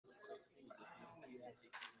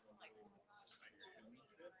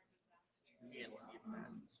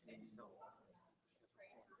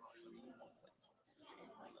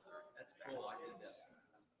That's cool. I did that.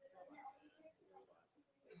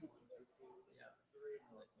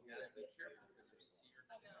 You gotta be careful because there's sea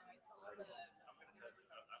or I've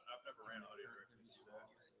never ran out here.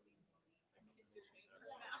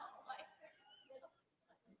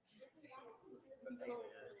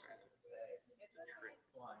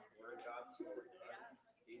 We're God's story, right?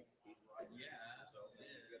 He's right. Yeah, so it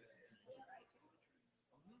is.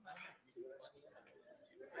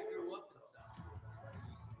 I grew up in South.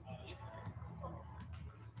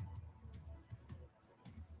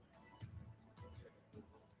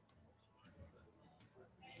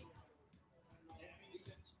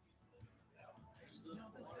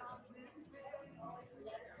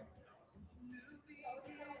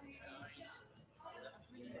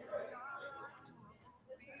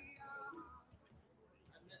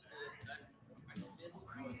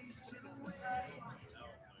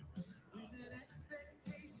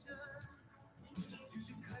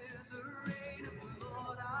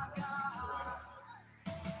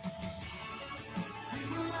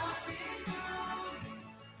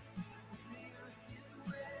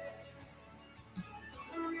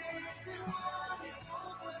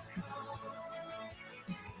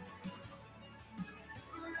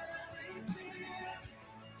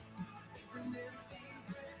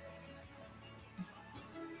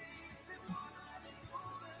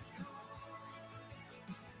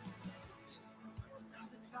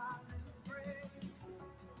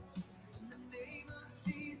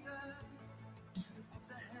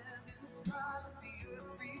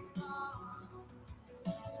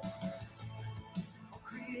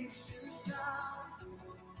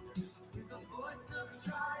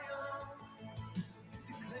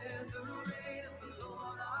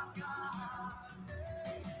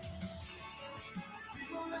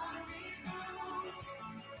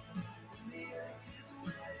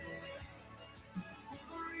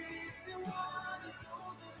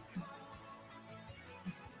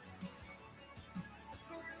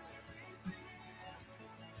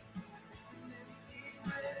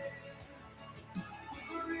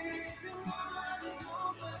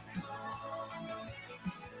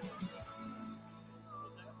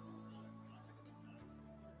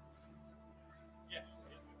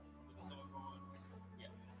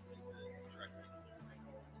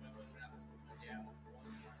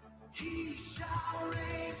 He shall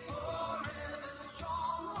reign forever,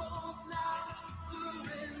 strongholds now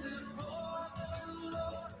surrender for the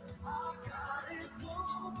Lord. Our God is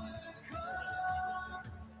overcome.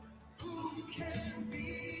 Who can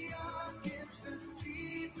be against us?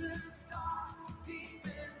 Jesus, our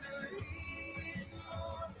defender, He is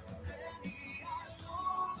Lord, and He has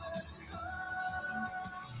overcome.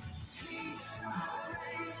 He shall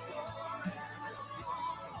reign forever,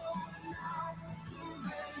 strongholds now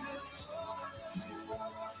surrender for the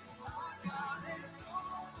Lord. Our God is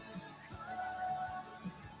overcome.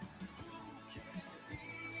 Who can be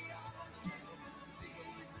against us?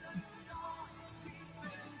 Jesus, our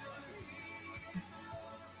defender, He is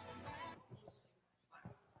Lord.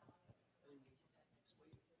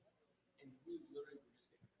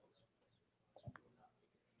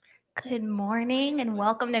 Good morning and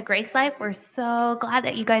welcome to Grace Life. We're so glad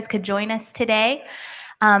that you guys could join us today.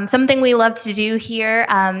 Something we love to do here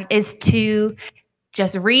is to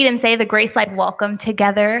just read and say the Grace Life welcome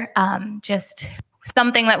together. Just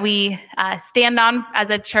something that we stand on as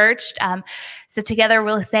a church. So together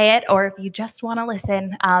we'll say it, or if you just want to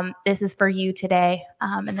listen, this is for you today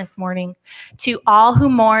and this morning. To all who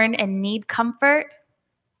mourn and need comfort,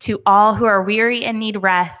 to all who are weary and need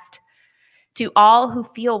rest, to all who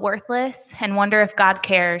feel worthless and wonder if God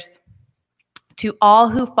cares, to all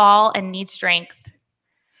who fall and need strength,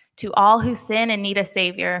 to all who sin and need a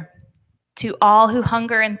Savior, to all who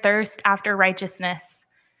hunger and thirst after righteousness,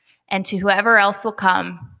 and to whoever else will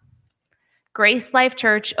come. Grace Life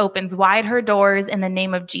Church opens wide her doors in the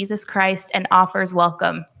name of Jesus Christ and offers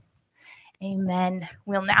welcome. Amen.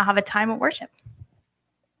 We'll now have a time of worship.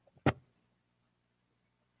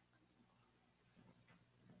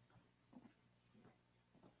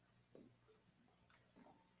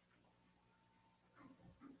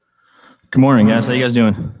 Good morning, guys. How you guys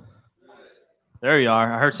doing? There you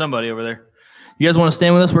are. I heard somebody over there. You guys want to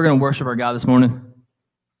stand with us? We're going to worship our God this morning.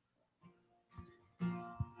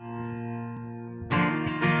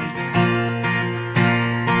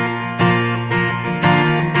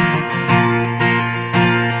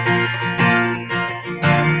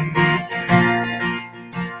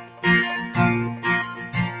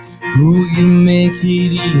 Who you make it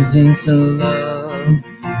easy to love.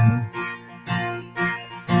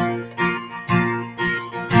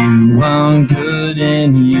 You are good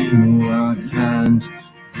and you are kind.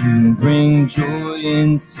 You bring joy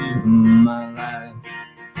into my life.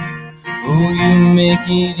 Oh, you make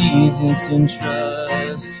it easy to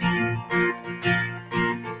trust you.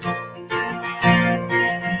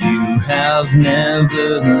 You have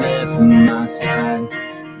never left my side.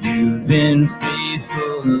 You've been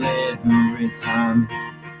faithful every time.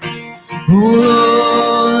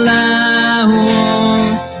 All I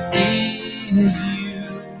want is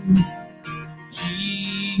you,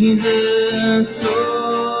 Jesus.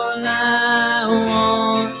 All I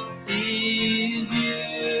want is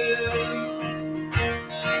you.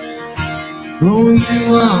 Oh,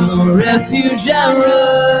 you are the refuge I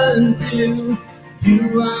run to.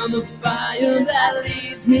 You are the fire that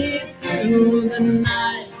leads me through the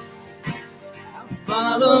night. I'll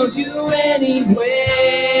follow you anywhere.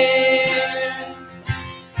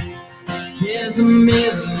 There's a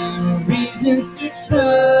million reasons to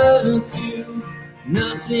trust you.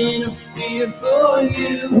 Nothing to fear, for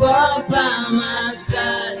you are by my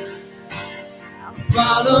side. I'll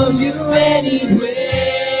follow you anywhere.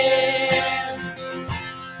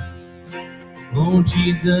 Oh,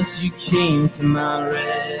 Jesus, you came to my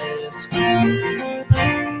rescue.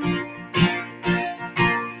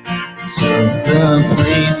 Took the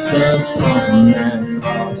place upon that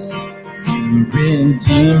cross. You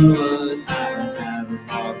redeemed what I have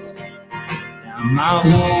lost. Now my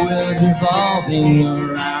whole world's revolving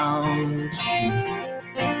around you.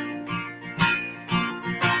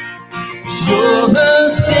 You're the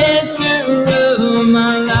center of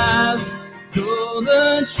my life. You're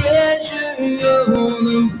the treasure, you're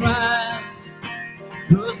the prize.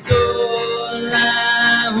 You're so all I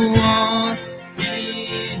want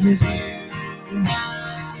is you,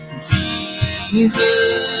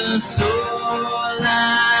 Jesus. All I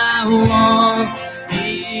want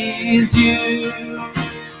is you.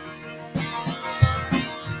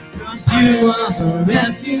 'Cause you are the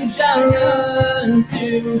refuge I run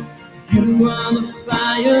to. You are the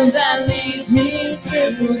fire that leads me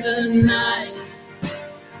through the night.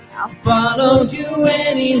 I'll follow you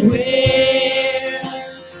anywhere.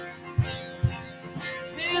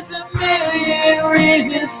 There's a million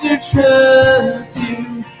reasons to trust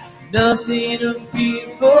you. Nothing to fear,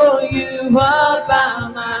 for you are by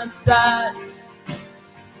my side.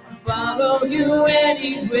 I'll follow you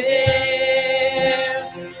anywhere.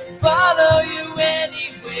 Follow you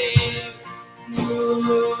anywhere.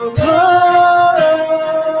 Oh,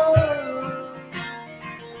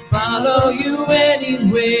 follow you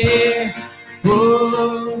anywhere. Oh,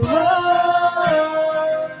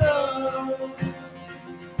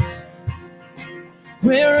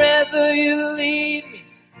 wherever you lead me,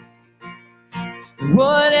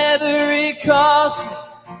 whatever it costs me,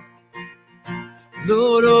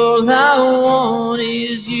 Lord, all I want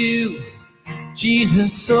is you.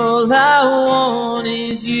 Jesus, all I want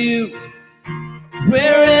is you.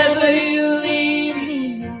 Wherever you lead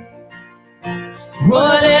me,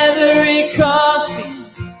 whatever it costs me,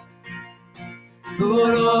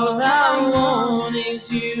 Lord, all I want is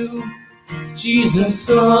you. Jesus,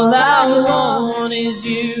 all I want is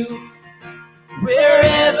you.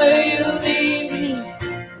 Wherever you lead me,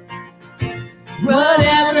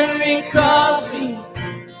 whatever it costs me,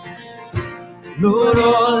 Lord,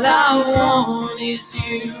 all I want is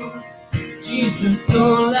you. Jesus,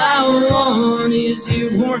 all I want is you.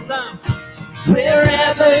 One more time.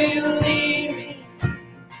 Wherever you lead me,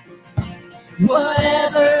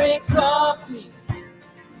 whatever it costs me,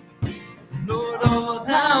 Lord, all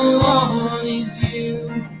I want is you.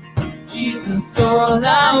 Jesus, all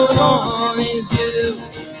I want is you.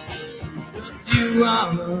 'Cause you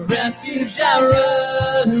are the refuge I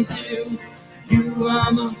run to. You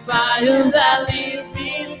are the fire that leads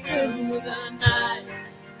me through the night.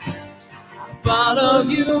 Follow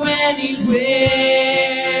you anywhere.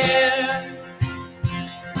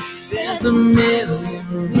 There's a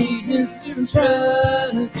million reasons to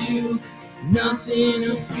trust you. Nothing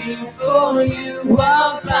to fear, for you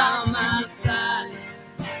are by my side.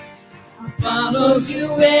 I'll follow you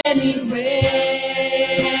anywhere.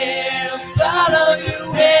 Follow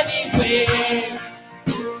you anywhere.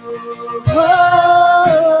 Oh,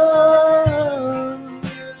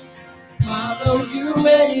 follow you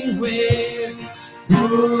anywhere.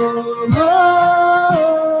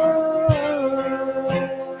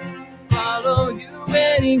 Follow you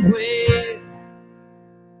anywhere.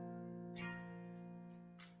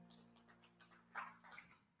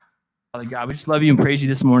 Father God, we just love you and praise you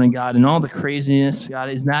this morning, God, and all the craziness, God,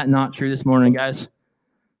 is that not true this morning, guys?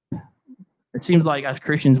 It seems like as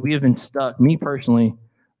Christians, we have been stuck. Me personally,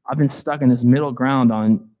 I've been stuck in this middle ground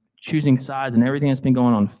on choosing sides and everything that's been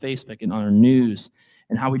going on Facebook and on our news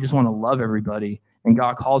and how we just want to love everybody. And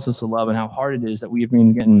God calls us to love, and how hard it is that we're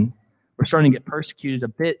starting to get persecuted a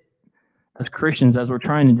bit as Christians as we're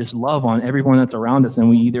trying to just love on everyone that's around us. And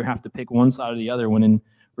we either have to pick one side or the other, when in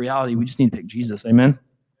reality, we just need to pick Jesus. Amen.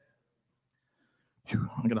 Whew,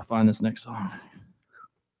 I'm going to find this next song.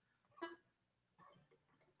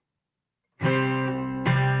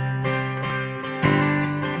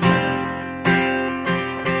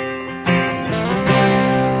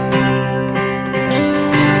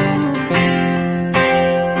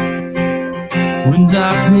 When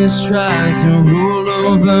darkness tries to roll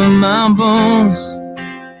over my bones,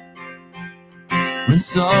 when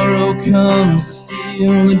sorrow comes to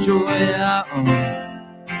steal the joy I own,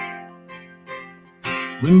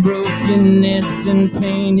 when brokenness and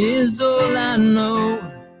pain is all I know,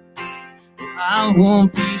 I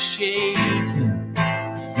won't be shaken,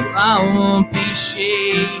 I won't be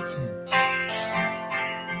shaken.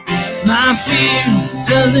 My fear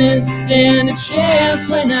doesn't stand a chance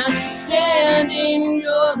when I stand in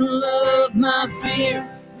your love. My fear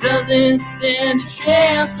doesn't stand a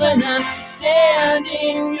chance when I stand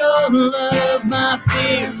in your love. My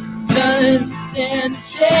fear doesn't stand a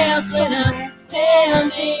chance when I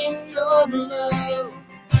stand in your love.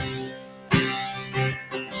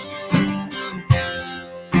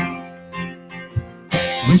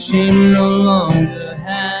 When shame no longer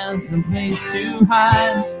has a place to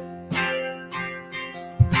hide,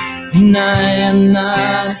 and I am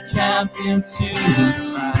not a captive to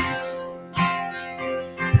Christ,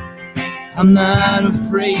 I'm not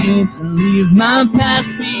afraid to leave my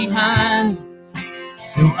past behind.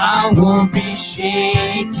 No, I won't be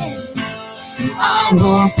shaken, no, I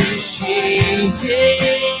won't be shaken.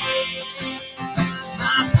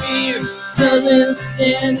 My fear doesn't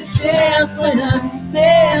stand a chance when I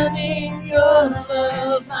stand in your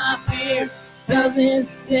love. My fear doesn't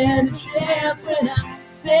stand a chance when I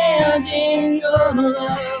stand in your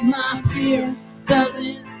love. My fear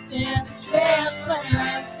doesn't stand a chance when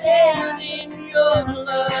I stand in your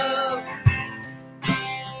love.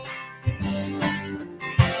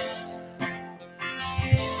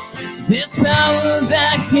 This power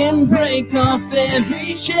that can break off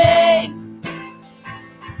every chain,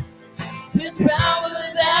 this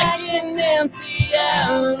power that can empty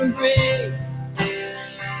out a grave,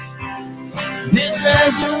 this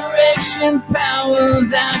resurrection power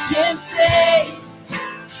that can save,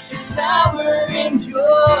 this power in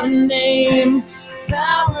your name,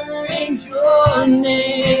 power in your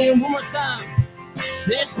name. One more time.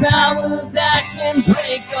 This power that can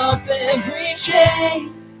break off every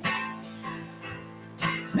chain,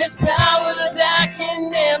 this power that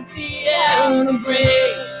can empty out a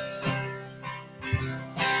grave,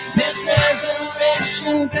 this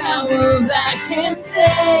resurrection power that can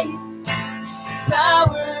save,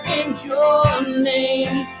 power in your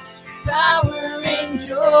name, power in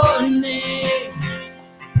your name.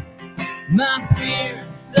 My fear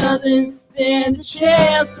doesn't stand a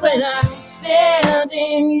chance when I stand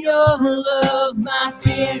in your love. My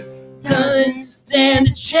fear doesn't stand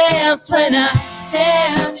a chance when I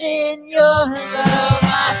stand in your love.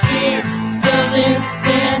 My fear doesn't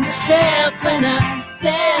stand a chance when I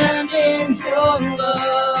stand in your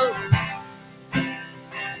love.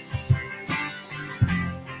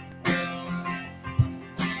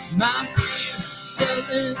 My fear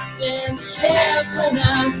doesn't stand a chance when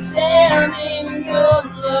I stand in your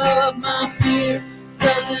love. My fear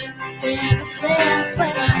doesn't stand a chance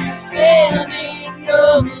when I stand in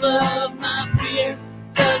your love. My fear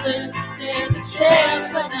doesn't stand a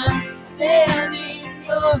chance when I stand in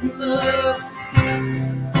your love.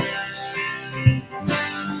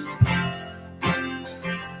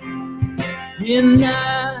 And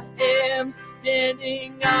I am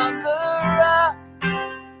standing on the rock.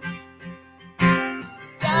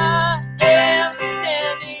 I am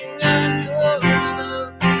standing on your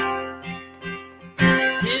love,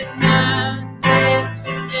 and I am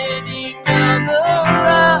standing on the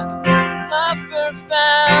rock, my firm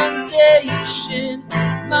foundation,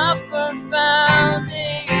 my firm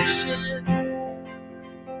foundation.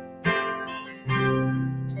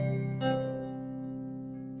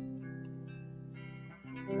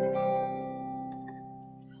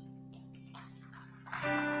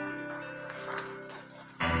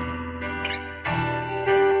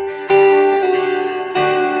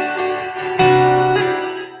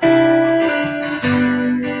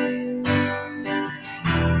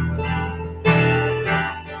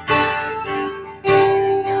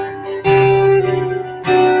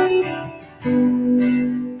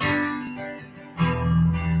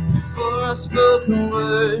 Before I spoke a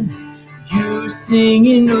word, you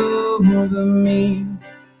singing over me.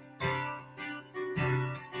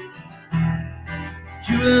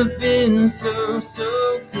 You have been so,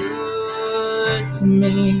 so good to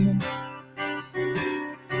me.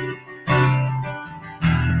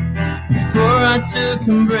 Before I took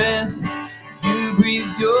a breath, you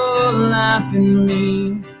breathed your life in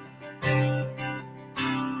me.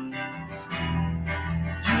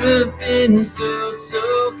 You have been so,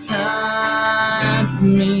 so kind to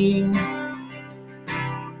me.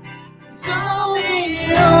 So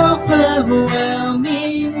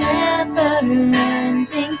overwhelming,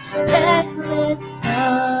 never-ending, reckless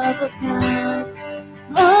love of God.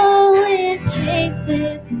 Oh, it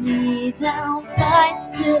chases me down,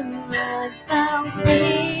 fights till I'm found,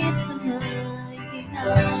 leaves the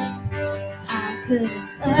 99. I couldn't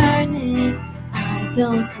earn it, I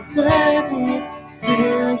don't deserve it,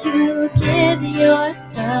 still you give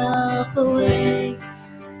yourself away.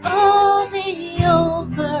 Oh, the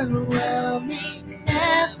overwhelming,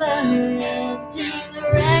 never-ending,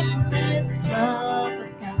 reckless love of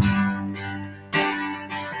God.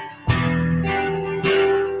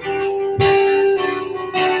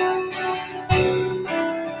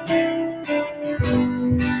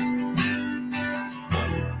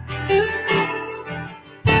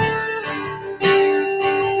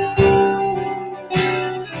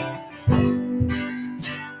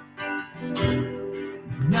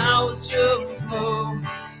 Now it's your foe,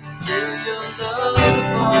 still your love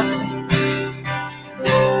above me.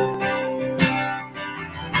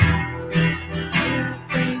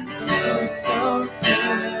 So, so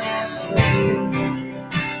good to me.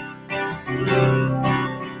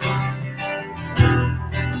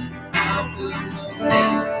 I feel no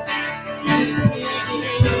you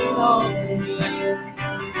hitting all of me.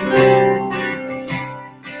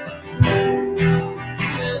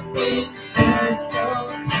 You've been so, so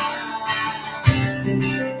kind to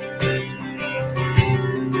me.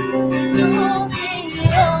 You're the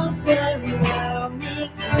overwhelming,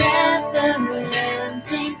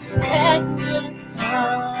 never-ending, reckless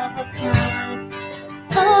love of God.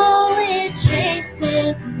 Oh, it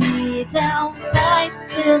chases me down, fights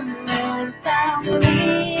till I'm found,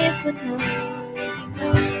 leaves the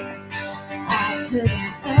 99. I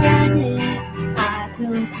couldn't earn it, I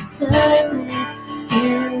don't deserve it,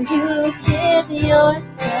 still you give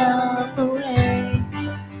yourself away.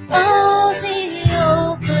 Oh, the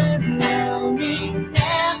overwhelming,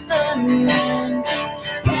 never-ending,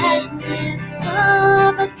 reckless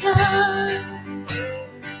love of God.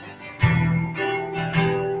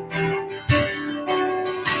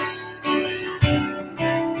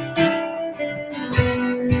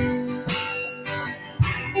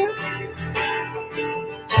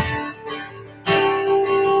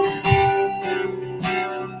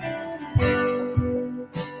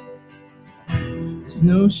 There's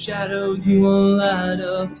no shadow you won't light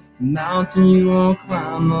up, mountain you won't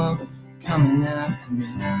climb up, coming after me.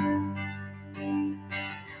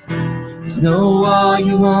 There's no wall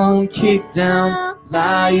you won't kick down,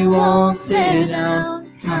 lie you won't tear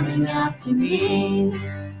down, coming after me.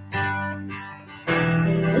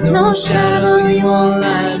 There's no shadow you won't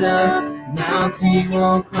light up, mountain you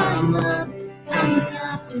won't climb up, coming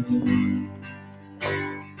after me.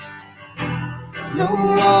 There's no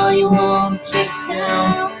wall you won't kick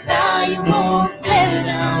down, lie you won't tear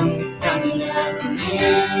down, coming after me.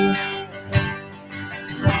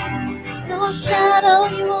 There's no shadow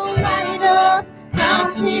you won't light up,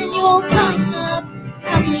 mountain you won't climb up,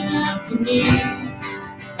 coming after me.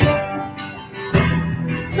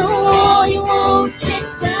 There's no wall you won't kick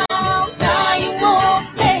down, lie you won't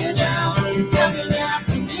tear down, coming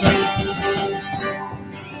after me.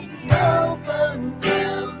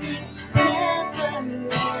 Overwhelming,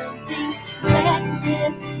 never-ending,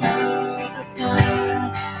 reckless love of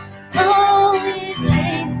God. Oh, it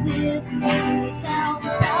chases me down,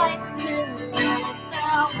 fights till I'm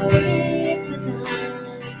found, leaves the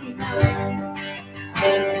 99.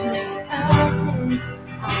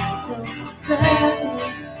 I don't deserve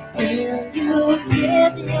it, still you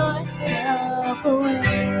give yourself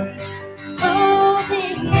away. Oh, the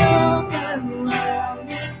overwhelming,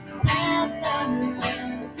 never-ending,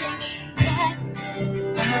 reckless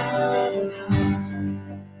love of God.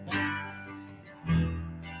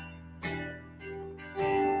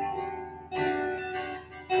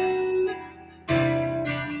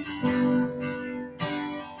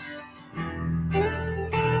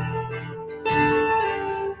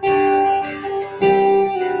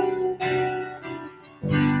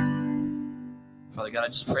 Father God, I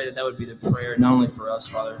just pray that would be the prayer, not only for us,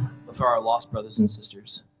 Father, but for our lost brothers and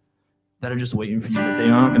sisters that are just waiting for you, but they're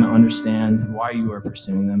not going to understand why you are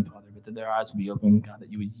pursuing them, Father. But but that their eyes would be open, God,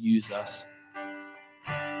 that you would use us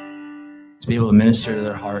to be able to minister to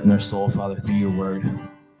their heart and their soul, Father, through your word.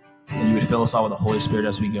 That you would fill us all with the Holy Spirit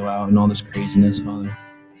as we go out and all this craziness, Father.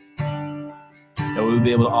 That we would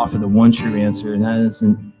be able to offer the one true answer, and that is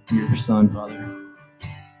in your Son, Father.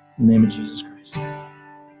 In the name of Jesus Christ.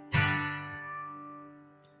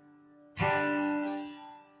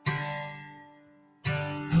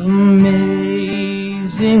 Amazing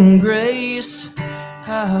grace,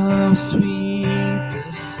 how sweet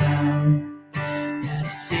the sound that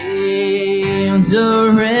saved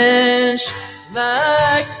a wretch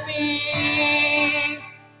like me.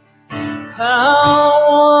 I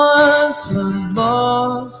once was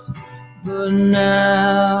lost, but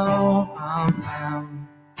now I'm found.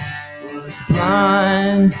 Was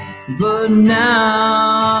blind, but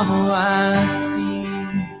now I see.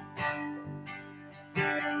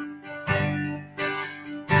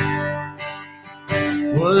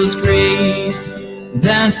 Was grace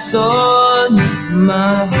that sought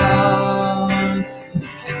my heart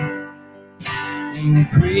and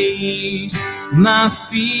grace my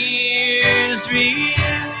fears relieved.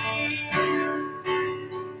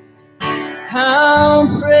 How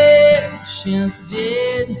precious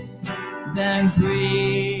did that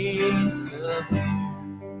grace appear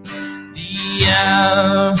the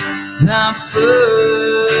hour I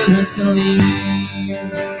first believed.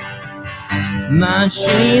 My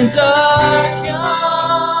chains are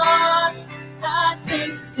gone, I've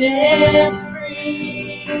been set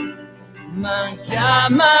free. My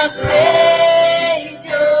God, my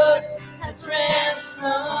Savior has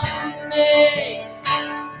ransomed me.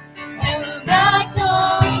 And like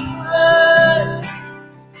a flood,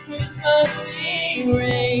 His mercy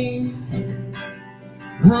reigns,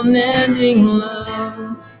 unending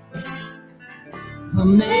love,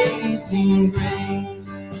 amazing grace.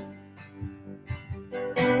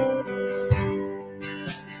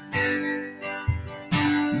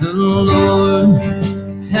 The Lord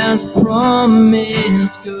has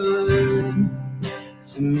promised good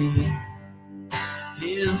to me.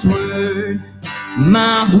 His word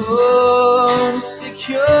my hope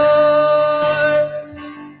secures.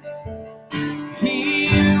 He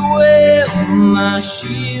will my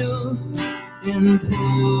shield and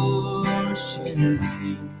portion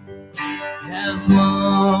be. As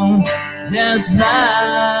long as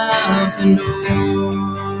life endures,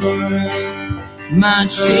 my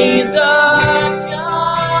chains are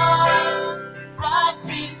gone, I've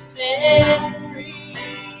been set free.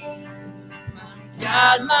 My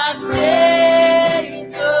God, my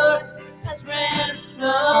Savior has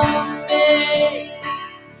ransomed me.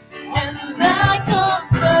 And like a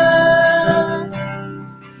flood,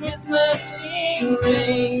 His mercy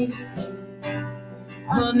reigns,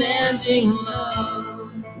 unending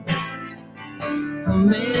love,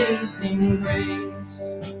 amazing grace.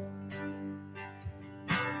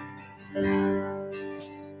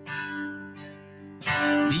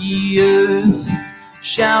 The earth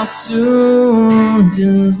shall soon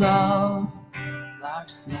dissolve like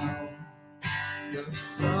snow. The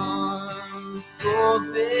sun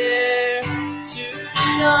forbear to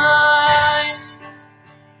shine,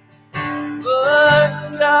 but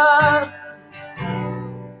God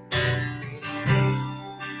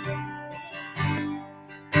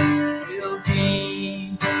will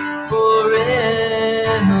be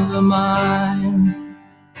forever mine.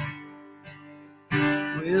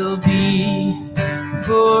 Will be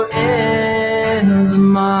forever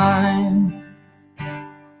mine.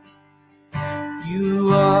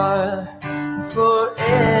 You are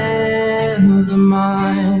forever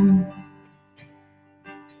mine.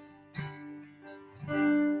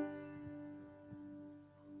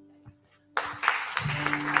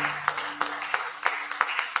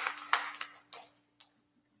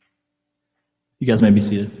 You guys may be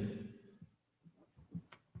seated.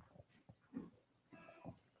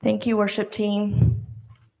 Thank you, worship team.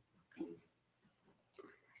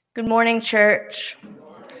 Good morning, church.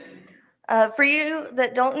 For you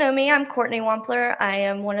that don't know me, I'm Courtney Wampler. I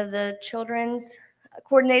am one of the children's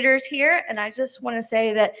coordinators here, and I just want to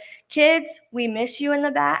say that kids, we miss you in the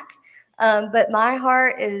back, but my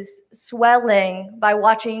heart is swelling by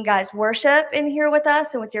watching you guys worship in here with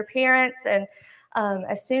us and with your parents, and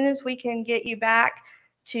as soon as we can get you back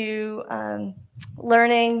to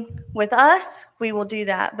learning with us, we will do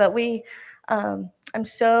that. But I'm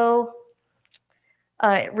so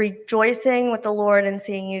rejoicing with the Lord and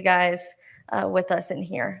seeing you guys with us in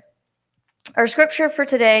here. Our scripture for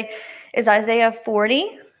today is Isaiah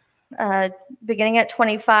 40, beginning at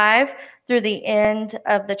 25 through the end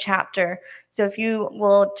of the chapter. So if you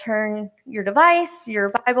will turn your device,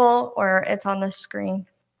 your Bible, or it's on the screen.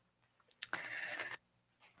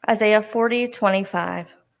 Isaiah 40:25.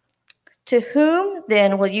 To whom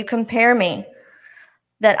then will you compare me,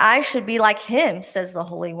 that I should be like him, says the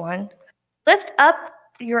Holy One? Lift up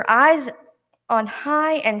your eyes on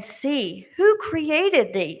high and see who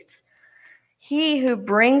created these. He who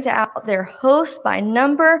brings out their hosts by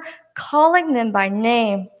number, calling them by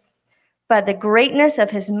name, by the greatness of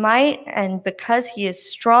his might, and because he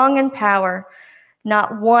is strong in power,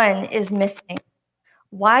 not one is missing.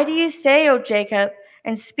 Why do you say, O Jacob,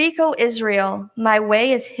 and speak, O Israel, my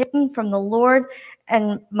way is hidden from the Lord,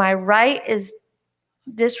 and my right is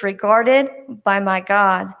disregarded by my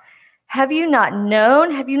God? Have you not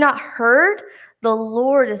known? Have you not heard? The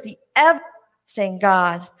Lord is the everlasting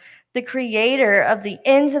God, the creator of the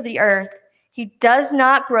ends of the earth. He does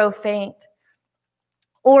not grow faint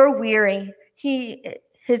or weary.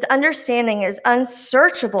 His understanding is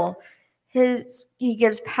unsearchable. He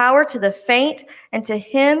gives power to the faint, and to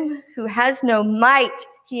him who has no might,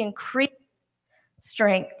 he increases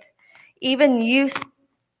strength. Even youth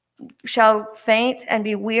shall faint and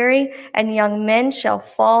be weary, and young men shall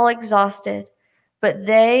fall exhausted. But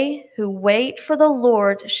they who wait for the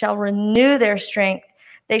Lord shall renew their strength.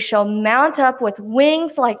 They shall mount up with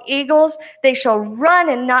wings like eagles. They shall run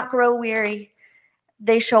and not grow weary.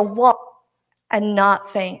 They shall walk and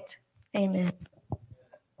not faint. Amen.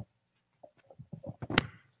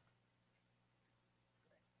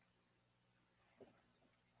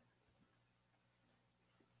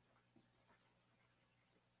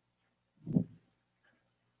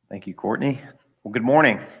 Thank you, Courtney. Well, good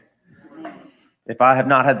morning. If I have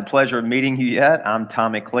not had the pleasure of meeting you yet, I'm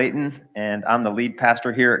Tommy Clayton, and I'm the lead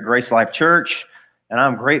pastor here at Grace Life Church, and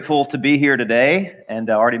I'm grateful to be here today, and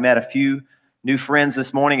I already met a few new friends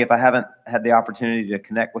this morning. If I haven't had the opportunity to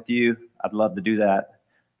connect with you, I'd love to do that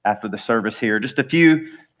after the service here. Just a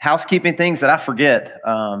few housekeeping things that I forget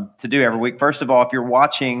to do every week. First of all, if you're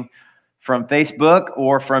watching from Facebook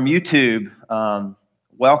or from YouTube,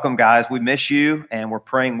 welcome, guys. We miss you, and we're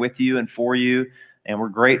praying with you and for you, and we're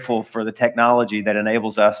grateful for the technology that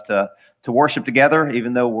enables us to worship together,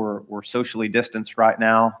 even though we're socially distanced right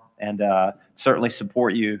now, and certainly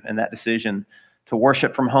support you in that decision to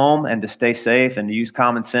worship from home and to stay safe and to use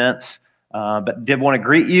common sense. But did want to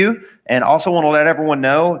greet you, and also want to let everyone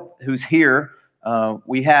know who's here.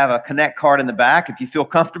 We have a Connect card in the back. If you feel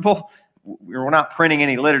comfortable, we're not printing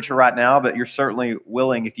any literature right now, but you're certainly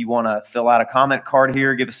willing, if you want to fill out a comment card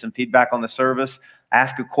here, give us some feedback on the service,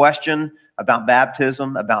 ask a question about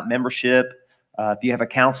baptism, about membership. If you have a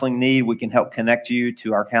counseling need, we can help connect you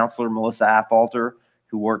to our counselor, Melissa Affalter,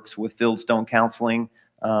 who works with Fieldstone Counseling.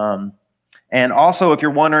 And also, if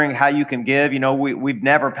you're wondering how you can give, we've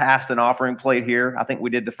never passed an offering plate here. I think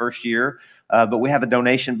we did the first year, but we have a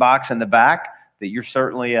donation box in the back that you're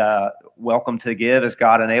certainly welcome to give as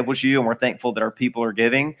God enables you, and we're thankful that our people are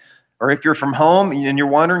giving. Or if you're from home and you're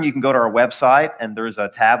wondering, you can go to our website, and there's a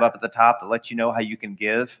tab up at the top that lets you know how you can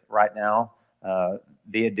give right now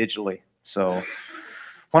via digitally. So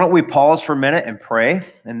why don't we pause for a minute and pray,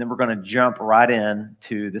 and then we're going to jump right in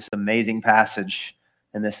to this amazing passage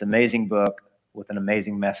in this amazing book with an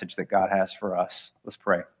amazing message that God has for us. Let's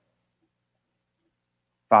pray.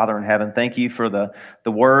 Father in heaven, thank you for the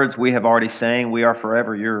words we have already sang. We are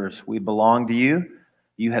forever yours. We belong to you.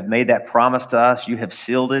 You have made that promise to us. You have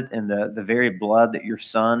sealed it in the very blood that your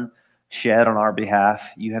Son shed on our behalf.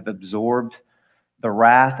 You have absorbed the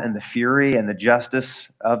wrath and the fury and the justice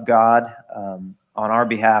of God on our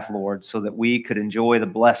behalf, Lord, so that we could enjoy the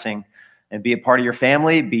blessing and be a part of your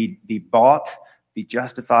family, be bought, be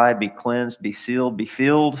justified, be cleansed, be sealed, be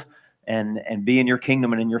filled, and be in your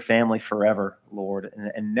kingdom and in your family forever, Lord,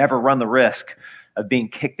 and never run the risk of being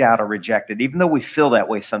kicked out or rejected, even though we feel that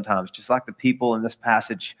way sometimes, just like the people in this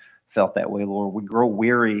passage felt that way, Lord. We grow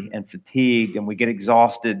weary and fatigued, and we get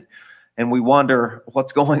exhausted, and we wonder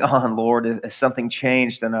what's going on, Lord. Has something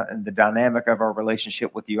changed in the dynamic of our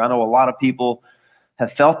relationship with you? I know a lot of people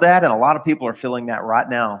have felt that, and a lot of people are feeling that right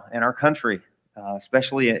now in our country,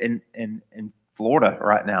 especially in Florida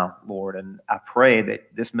right now, Lord. And I pray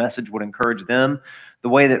that this message would encourage them the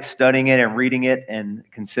way that studying it and reading it and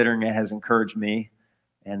considering it has encouraged me,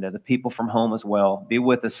 and the people from home as well. Be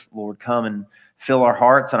with us, Lord. Come and fill our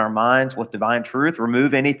hearts and our minds with divine truth.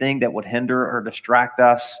 Remove anything that would hinder or distract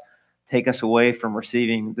us. Take us away from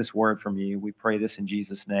receiving this word from you. We pray this in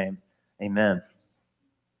Jesus' name. Amen.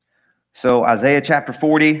 So Isaiah chapter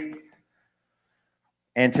 40.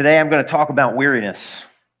 And today I'm going to talk about weariness.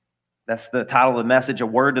 That's the title of the message, A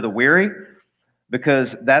Word to the Weary,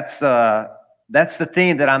 because that's the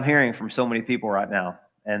theme that I'm hearing from so many people right now,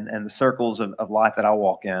 and the circles of life that I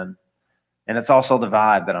walk in. And it's also the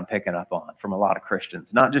vibe that I'm picking up on from a lot of Christians,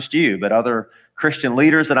 not just you, but other Christian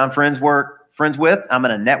leaders that I'm friends with. I'm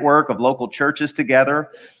in a network of local churches together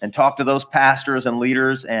and talk to those pastors and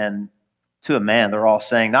leaders, and to a man, they're all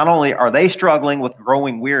saying not only are they struggling with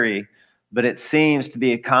growing weary, but it seems to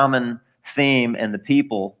be a common theme in the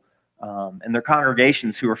people and their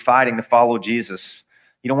congregations who are fighting to follow Jesus.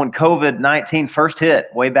 You know, when COVID-19 first hit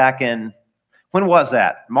way back in, when was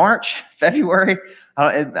that? March? February?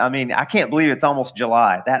 I mean, I can't believe it's almost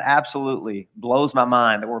July. That absolutely blows my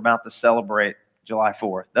mind that we're about to celebrate July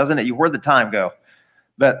 4th, doesn't it? Where'd the time go?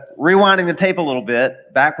 But rewinding the tape a little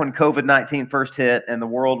bit, back when COVID-19 first hit and the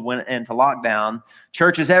world went into lockdown,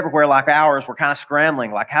 churches everywhere like ours were kind of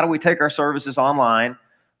scrambling. Like, how do we take our services online?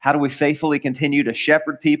 How do we faithfully continue to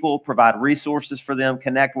shepherd people, provide resources for them,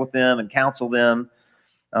 connect with them, and counsel them,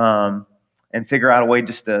 and figure out a way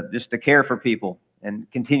just to care for people and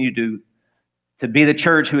continue to be the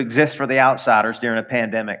church who exists for the outsiders during a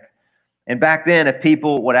pandemic. And back then, if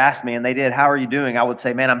people would ask me, and they did, how are you doing? I would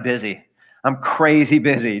say, man, I'm busy. I'm crazy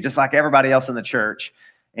busy, just like everybody else in the church.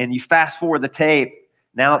 And you fast forward the tape,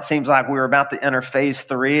 now it seems like we're about to enter phase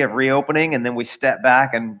 3 of reopening, and then we step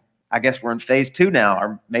back, and I guess we're in phase 2 now,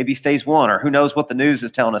 or maybe phase 1, or who knows what the news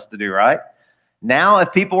is telling us to do, right? Now,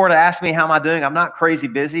 if people were to ask me how am I doing, I'm not crazy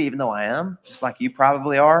busy, even though I am, just like you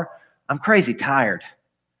probably are. I'm crazy tired.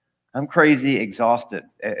 I'm crazy exhausted.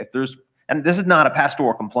 And this is not a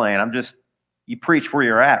pastoral complaint. You preach where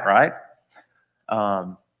you're at, right?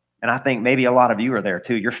 And I think maybe a lot of you are there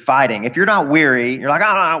too. You're fighting. If you're not weary, you're like, oh,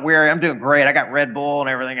 I'm not weary. I'm doing great. I got Red Bull and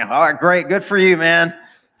everything. All right, great. Good for you, man.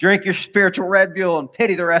 Drink your spiritual Red Bull and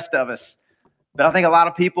pity the rest of us. But I think a lot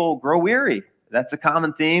of people grow weary. That's a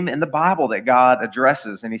common theme in the Bible that God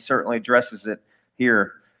addresses, and he certainly addresses it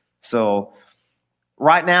here. So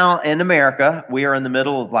right now in America, we are in the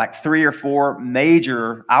middle of like 3 or 4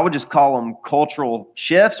 major, I would just call them cultural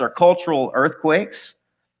shifts or cultural earthquakes.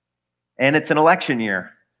 And it's an election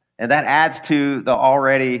year. And that adds to the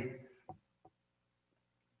already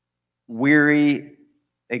weary,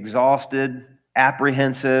 exhausted,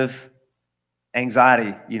 apprehensive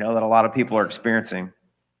anxiety, that a lot of people are experiencing.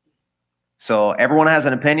 So everyone has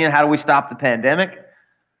an opinion. How do we stop the pandemic?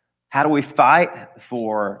 How do we fight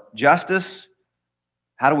for justice?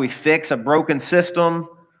 How do we fix a broken system?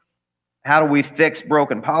 How do we fix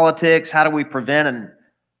broken politics? How do we prevent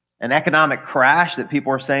an economic crash that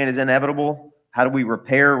people are saying is inevitable? How do we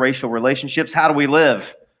repair racial relationships? How do we live?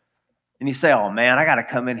 And you say, oh man, I got to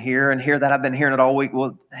come in here and hear that. I've been hearing it all week.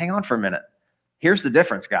 Well, hang on for a minute. Here's the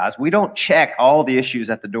difference, guys. We don't check all the issues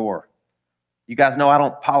at the door. You guys know I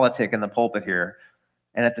don't politic in the pulpit here.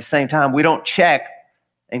 And at the same time, we don't check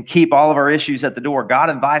and keep all of our issues at the door. God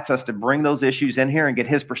invites us to bring those issues in here and get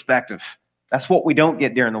his perspective. That's what we don't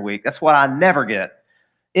get during the week. That's what I never get.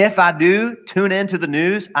 If I do tune into the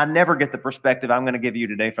news, I never get the perspective I'm going to give you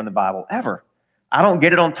today from the Bible, ever. I don't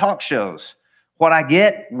get it on talk shows. What I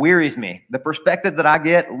get wearies me. The perspective that I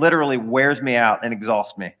get literally wears me out and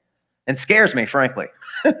exhausts me and scares me, frankly.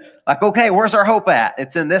 Like, okay, where's our hope at?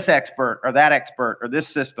 It's in this expert or this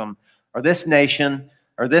system or this nation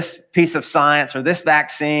or this piece of science or this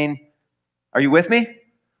vaccine. Are you with me?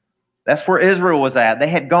 That's where Israel was at. They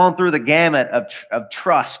had gone through the gamut of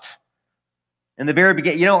trust. In the very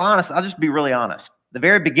beginning, I'll just be really honest. The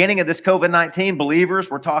very beginning of this COVID-19, believers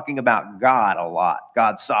were talking about God a lot.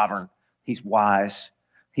 God's sovereign. He's wise.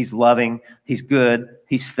 He's loving. He's good.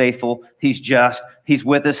 He's faithful. He's just. He's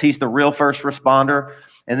with us. He's the real first responder.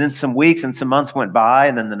 And then some weeks and some months went by,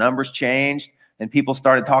 and then the numbers changed, and people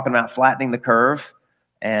started talking about flattening the curve,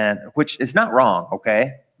 and which is not wrong,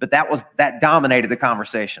 okay? But that dominated the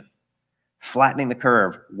conversation. Flattening the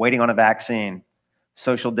curve, waiting on a vaccine,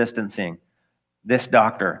 social distancing. This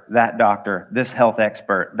doctor, this health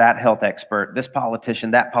expert, that health expert, this politician,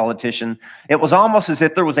 that politician. It was almost as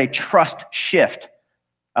if there was a trust shift,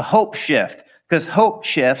 a hope shift, because hope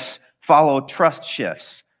shifts follow trust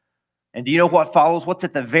shifts. And do you know what follows? What's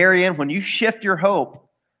at the very end? When you shift your hope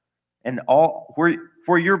and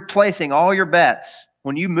where you're placing all your bets,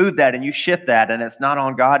 when you move that and you shift that and it's not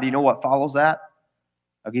on God, do you know what follows that?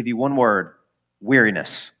 I'll give you one word: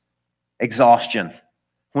 weariness, exhaustion.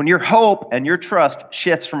 When your hope and your trust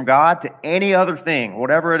shifts from God to any other thing,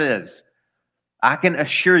 whatever it is, I can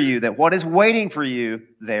assure you that what is waiting for you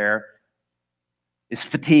there is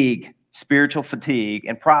fatigue, spiritual fatigue,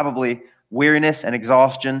 and probably weariness and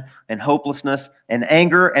exhaustion and hopelessness and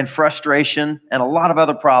anger and frustration and a lot of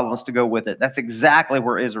other problems to go with it. That's exactly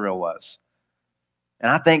where Israel was. And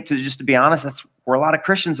I think, to be honest, that's where a lot of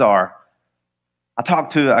Christians are. I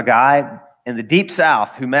talked to a guy in the Deep South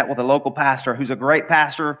who met with a local pastor who's a great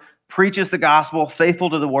pastor, preaches the gospel, faithful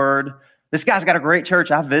to the word, This guy's got a great church.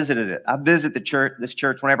 I visited it. I visit this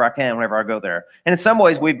church whenever I can, whenever I go there. And in some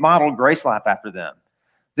ways, we've modeled Grace Life after them.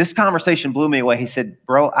 This conversation blew me away. He said,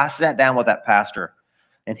 bro, I sat down with that pastor,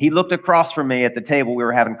 and he looked across from me at the table. We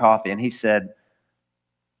were having coffee, and he said,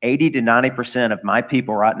 80 to 90% of my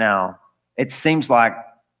people right now, it seems like,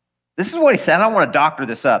 this is what he said. I don't want to doctor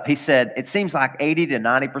this up. He said, it seems like 80 to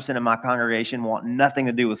 90% of my congregation want nothing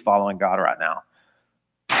to do with following God right now.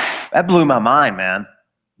 That blew my mind, man.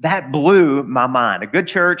 That blew my mind. A good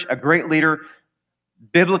church, a great leader,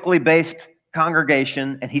 biblically based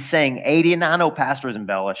congregation, and he's saying 80, and I know pastors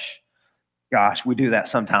embellish. Gosh, we do that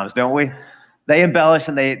sometimes, don't we? They embellish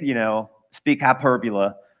and they, speak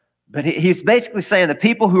hyperbole. But he's basically saying the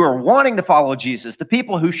people who are wanting to follow Jesus, the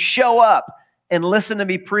people who show up and listen to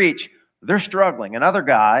me preach, they're struggling. Another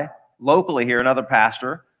guy, locally here, another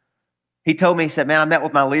pastor, he told me, he said, man, I met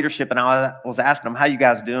with my leadership and I was asking them, how you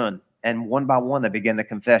guys doing? And one by one, they began to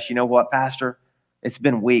confess, you know what, Pastor? It's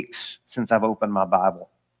been weeks since I've opened my Bible.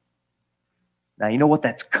 Now, you know what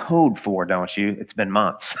that's code for, don't you? It's been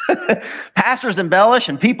months. Pastors embellish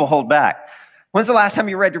and people hold back. When's the last time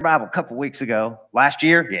you read your Bible? A couple weeks ago. Last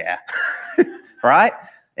year? Yeah. Right?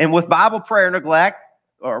 And with Bible prayer neglect,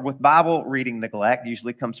 or with Bible reading neglect,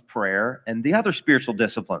 usually comes prayer and the other spiritual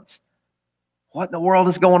disciplines. What in the world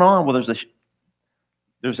is going on? Well,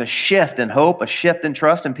 there's a shift in hope, a shift in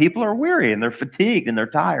trust, and people are weary and they're fatigued and they're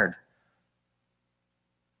tired.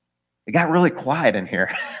 It got really quiet in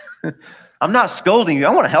here. I'm not scolding you.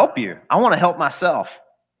 I want to help you. I want to help myself.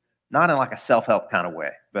 Not in like a self-help kind of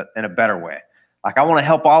way, but in a better way. Like I want to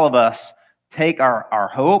help all of us take our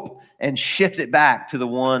hope and shift it back to the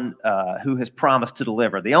one who has promised to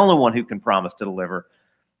deliver, the only one who can promise to deliver.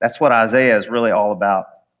 That's what Isaiah is really all about.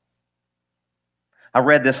 I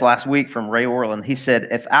read this last week from Ray Orland. He said,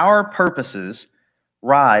 if our purposes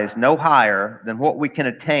rise no higher than what we can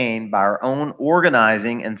attain by our own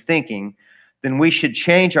organizing and thinking, then we should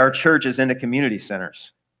change our churches into community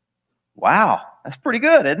centers. Wow, that's pretty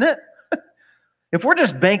good, isn't it? If we're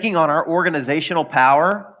just banking on our organizational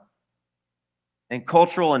power and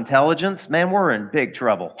cultural intelligence, man, we're in big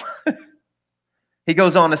trouble. He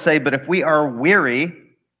goes on to say, but if we are weary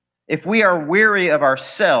of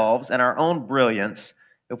ourselves and our own brilliance,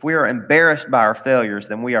 if we are embarrassed by our failures,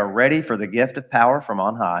 then we are ready for the gift of power from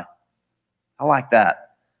on high. I like that.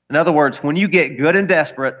 In other words, when you get good and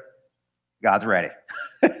desperate, God's ready.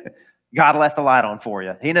 God left the light on for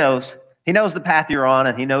you. He knows the path you're on,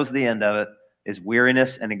 and he knows the end of it is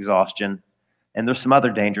weariness and exhaustion. And there's some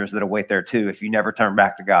other dangers that await there too if you never turn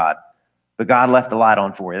back to God. But God left the light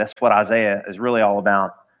on for you. That's what Isaiah is really all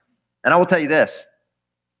about. And I will tell you this.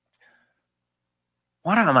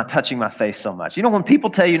 Why am I touching my face so much? You know, when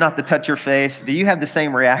people tell you not to touch your face, do you have the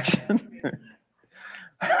same reaction?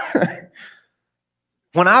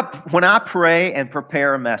 When I pray and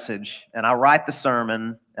prepare a message and I write the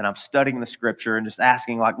sermon and I'm studying the scripture and just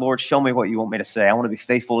asking, like, Lord, show me what you want me to say. I want to be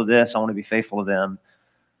faithful to this. I want to be faithful to them.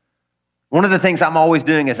 One of the things I'm always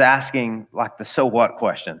doing is asking, like, the so what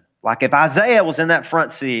question. Like, if Isaiah was in that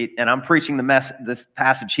front seat and I'm preaching this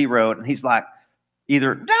passage he wrote, and he's like,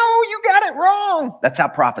 either, no, you got it wrong. That's how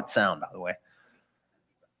prophets sound, by the way.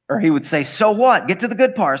 Or he would say, so what? Get to the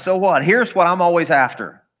good part. So what? Here's what I'm always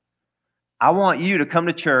after. I want you to come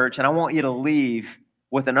to church and I want you to leave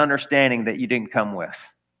with an understanding that you didn't come with.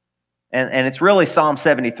 And it's really Psalm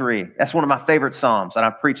 73. That's one of my favorite Psalms, and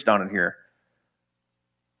I've preached on it here.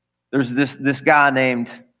 There's this guy named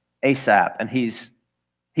Asaph, and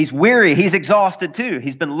he's weary. He's exhausted too.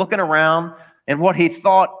 He's been looking around, and what he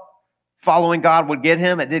thought following God would get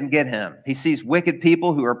him, it didn't get him. He sees wicked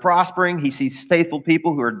people who are prospering. He sees faithful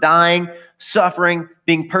people who are dying, suffering,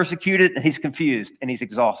 being persecuted, and he's confused and he's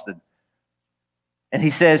exhausted. And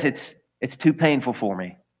he says, it's too painful for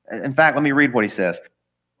me. In fact, let me read what he says.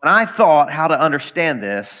 When I thought how to understand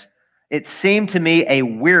this, it seemed to me a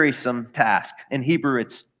wearisome task. In Hebrew,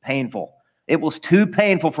 it's painful. It was too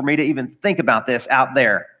painful for me to even think about this out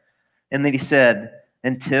there. And then he said,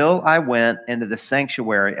 until I went into the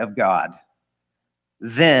sanctuary of God,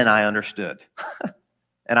 then I understood.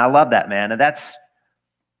 And I love that, man.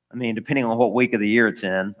 And depending on what week of the year it's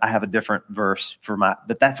in, I have a different verse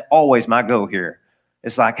but that's always my go here.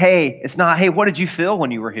 It's like, hey, it's not, hey, what did you feel when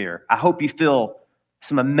you were here? I hope you feel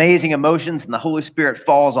some amazing emotions and the Holy Spirit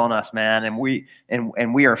falls on us, man. And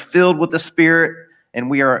we are filled with the Spirit, and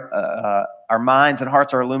we are, our minds and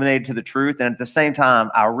hearts are illuminated to the truth. And at the same time,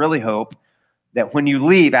 I really hope that when you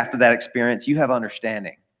leave after that experience, you have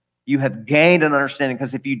understanding. You have gained an understanding,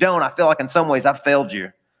 because if you don't, I feel like in some ways I've failed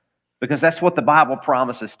you, because that's what the Bible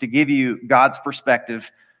promises, to give you God's perspective,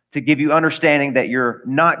 to give you understanding that you're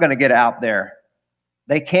not going to get out there,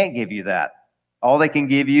 They can't give you that. All they can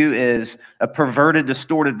give you is a perverted,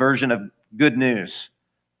 distorted version of good news,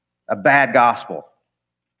 a bad gospel.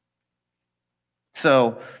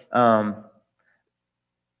 So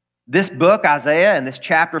this book, Isaiah, and this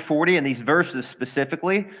chapter 40 and these verses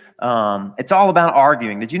specifically, it's all about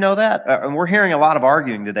arguing. Did you know that? And we're hearing a lot of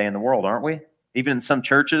arguing today in the world, aren't we? Even in some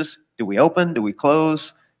churches. Do we open? Do we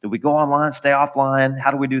close? Do we go online, stay offline?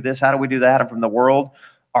 How do we do this? How do we do that? And from the world,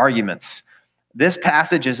 arguments. This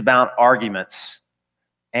passage is about arguments.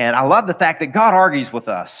 And I love the fact that God argues with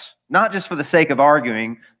us, not just for the sake of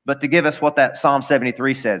arguing, but to give us what that Psalm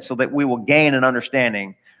 73 said, so that we will gain an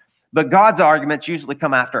understanding. But God's arguments usually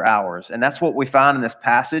come after ours. And that's what we find in this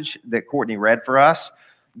passage that Courtney read for us.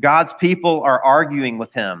 God's people are arguing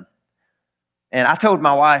with him. And I told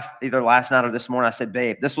my wife either last night or this morning, I said,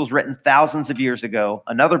 babe, this was written thousands of years ago,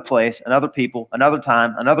 another place, another people, another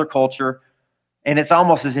time, another culture. And it's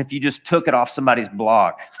almost as if you just took it off somebody's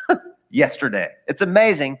blog yesterday. It's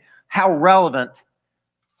amazing how relevant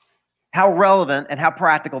and how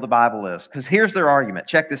practical the Bible is. Because here's their argument.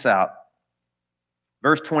 Check this out.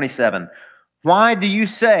 Verse 27. Why do you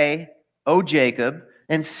say, O Jacob,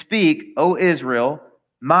 and speak, O Israel,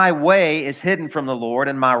 my way is hidden from the Lord,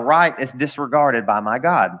 and my right is disregarded by my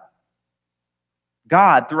God?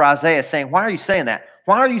 God, through Isaiah, is saying, why are you saying that?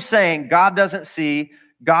 Why are you saying God doesn't see,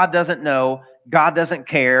 God doesn't know, God doesn't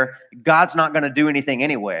care, God's not going to do anything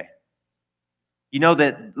anyway? You know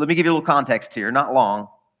that, let me give you a little context here, not long,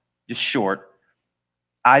 just short.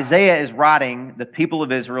 Isaiah is writing the people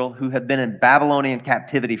of Israel who have been in Babylonian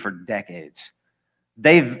captivity for decades.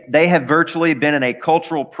 They have virtually been in a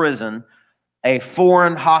cultural prison, a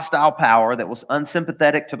foreign hostile power that was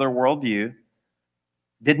unsympathetic to their worldview,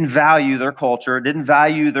 didn't value their culture, didn't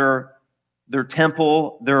value their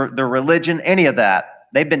temple, their religion, any of that.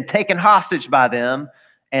 They've been taken hostage by them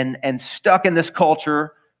and stuck in this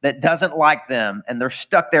culture that doesn't like them, and they're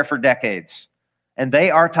stuck there for decades. And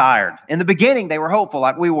they are tired. In the beginning, they were hopeful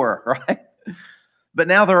like we were, right? But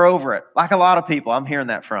now they're over it. Like a lot of people I'm hearing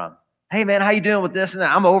that from. Hey, man, how you doing with this and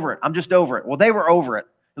that? I'm over it. I'm just over it. Well, they were over it.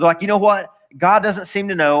 They're like, you know what? God doesn't seem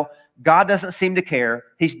to know. God doesn't seem to care.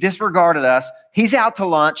 He's disregarded us. He's out to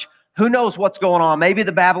lunch. Who knows what's going on? Maybe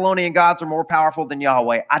the Babylonian gods are more powerful than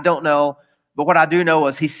Yahweh. I don't know. But what I do know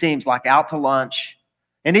is he seems like out to lunch.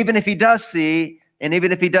 And even if he does see, and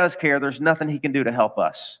even if he does care, there's nothing he can do to help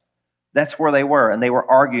us. That's where they were, and they were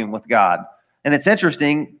arguing with God. And it's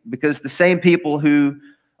interesting because the same people who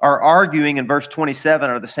are arguing in verse 27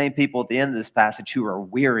 are the same people at the end of this passage who are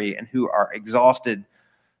weary and who are exhausted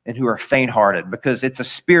and who are faint-hearted, because it's a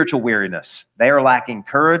spiritual weariness. They are lacking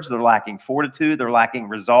courage, they're lacking fortitude, they're lacking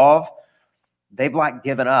resolve. They've like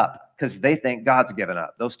given up because they think God's given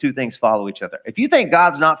up. Those two things follow each other. If you think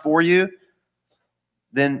God's not for you,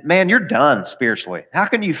 then man, you're done spiritually. How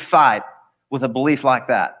can you fight with a belief like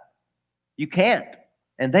that? You can't.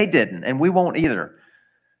 And they didn't, and we won't either.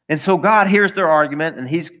 And so God hears their argument, and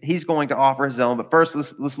he's going to offer his own. But first,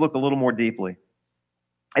 let's look a little more deeply.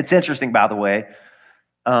 It's interesting, by the way.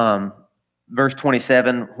 Verse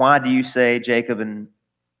 27, why do you say, Jacob,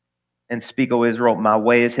 and speak, O Israel, my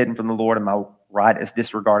way is hidden from the Lord, and my right is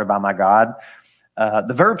disregarded by my God?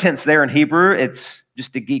 The verb tense there in Hebrew, it's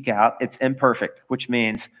just to geek out, it's imperfect, which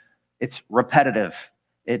means it's repetitive.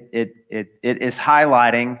 It is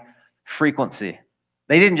highlighting frequency.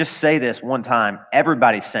 They didn't just say this one time.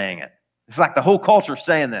 Everybody's saying it. It's like the whole culture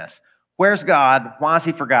saying this. Where's God? Why is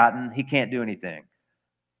he forgotten? He can't do anything.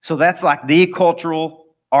 So that's like the cultural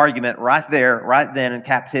argument right there, right then in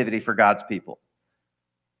captivity for God's people.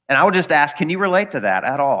 And I would just ask, can you relate to that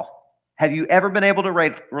at all? Have you ever been able to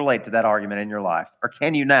relate to that argument in your life? Or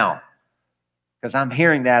can you now? Because I'm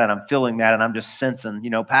hearing that and I'm feeling that and I'm just sensing,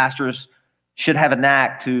 pastors should have a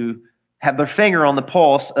knack to have their finger on the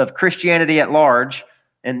pulse of Christianity at large,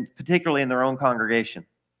 and particularly in their own congregation.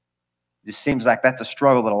 It just seems like that's a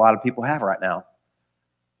struggle that a lot of people have right now.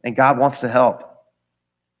 And God wants to help.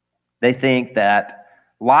 They think that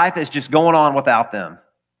life is just going on without them.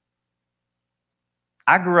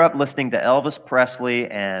 I grew up listening to Elvis Presley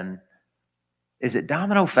and, is it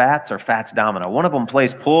Domino Fats or Fats Domino? One of them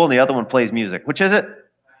plays pool and the other one plays music. Which is it?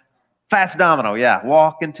 Fats Domino, yeah.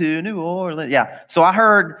 Walking to New Orleans, yeah. So I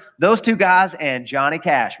heard those two guys and Johnny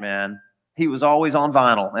Cash, man. He was always on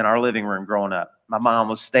vinyl in our living room growing up. My mom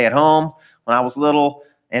was stay at home when I was little,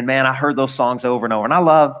 and man, I heard those songs over and over. And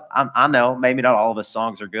I know maybe not all of his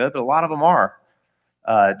songs are good, but a lot of them are.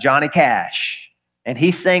 Johnny Cash, and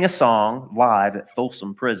he sang a song live at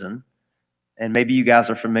Folsom Prison, and maybe you guys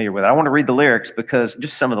are familiar with it. I want to read the lyrics,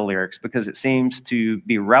 just some of the lyrics, because it seems to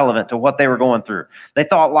be relevant to what they were going through. They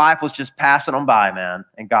thought life was just passing them by, man,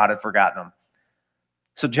 and God had forgotten them.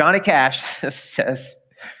 So Johnny Cash says,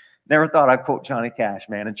 never thought I'd quote Johnny Cash,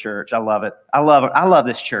 man, in church. I love it. I love it. I love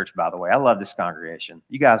this church, by the way. I love this congregation.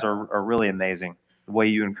 You guys are really amazing. The way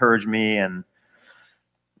you encourage me and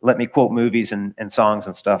let me quote movies and songs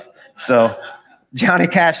and stuff. So Johnny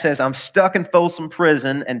Cash says, I'm stuck in Folsom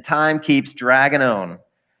Prison and time keeps dragging on.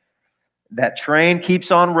 That train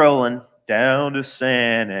keeps on rolling down to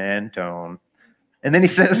San Antone. And then he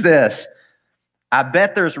says this, I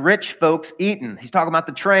bet there's rich folks eating. He's talking about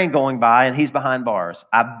the train going by and he's behind bars.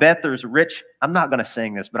 I bet there's rich, I'm not going to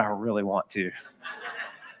sing this, but I really want to.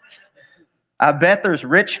 I bet there's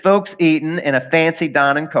rich folks eating in a fancy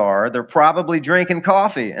dining car. They're probably drinking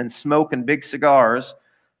coffee and smoking big cigars.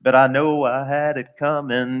 But I know I had it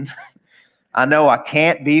coming. I know I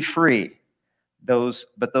can't be free.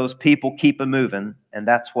 But those people keep a moving, and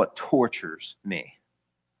that's what tortures me.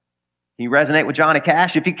 Can you resonate with Johnny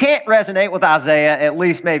Cash? If you can't resonate with Isaiah, at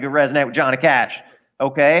least maybe resonate with Johnny Cash.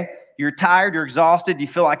 Okay? You're tired, you're exhausted, you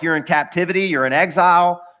feel like you're in captivity, you're in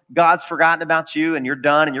exile, God's forgotten about you, and you're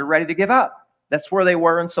done, and you're ready to give up. That's where they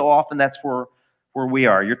were, and so often that's where we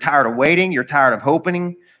are. You're tired of waiting, you're tired of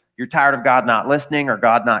hoping, you're tired of God not listening or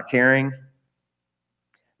God not caring.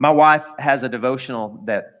 My wife has a devotional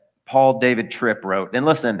that Paul David Tripp wrote. And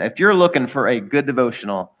listen, if you're looking for a good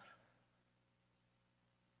devotional,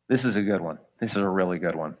 this is a good one. This is a really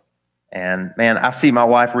good one. And man, I see my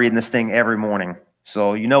wife reading this thing every morning.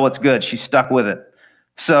 So you know what's good. She's stuck with it.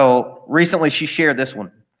 So recently she shared this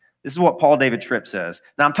one. This is what Paul David Tripp says.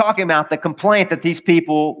 Now I'm talking about the complaint that these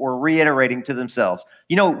people were reiterating to themselves.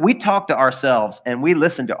 You know, we talk to ourselves and we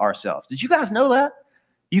listen to ourselves. Did you guys know that?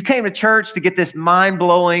 You came to church to get this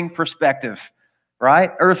mind-blowing perspective,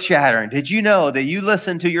 right? Earth-shattering. Did you know that you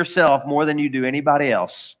listen to yourself more than you do anybody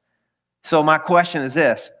else? So my question is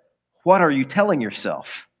this. What are you telling yourself?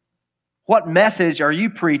 What message are you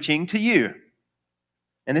preaching to you?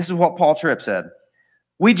 And this is what Paul Tripp said.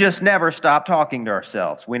 We just never stop talking to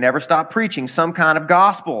ourselves. We never stop preaching some kind of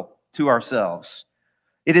gospel to ourselves.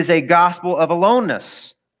 It is a gospel of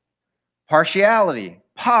aloneness, partiality,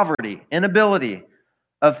 poverty, inability,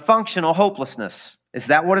 of functional hopelessness. Is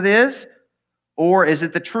that what it is? Or is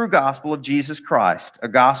it the true gospel of Jesus Christ, a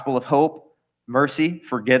gospel of hope, mercy,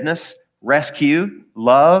 forgiveness, rescue,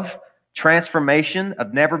 love, transformation,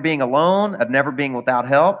 of never being alone, of never being without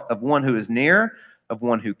help, of one who is near, of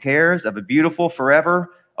one who cares, of a beautiful forever,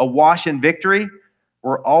 a wash in victory?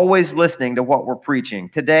 We're always listening to what we're preaching.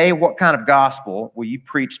 Today, what kind of gospel will you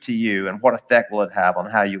preach to you, and what effect will it have on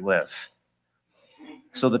how you live?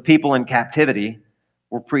 So the people in captivity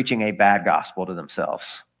were preaching a bad gospel to themselves.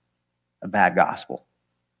 A bad gospel.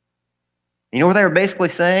 You know what they were basically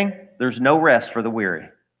saying? There's no rest for the weary.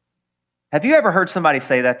 Have you ever heard somebody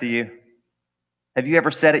say that to you? Have you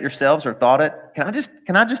ever said it yourselves or thought it? Can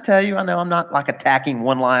I just tell you, I know I'm not like attacking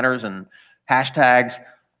one-liners and hashtags.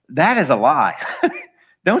 That is a lie.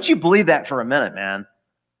 Don't you believe that for a minute, man.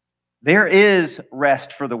 There is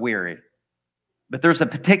rest for the weary. But there's a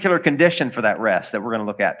particular condition for that rest that we're going to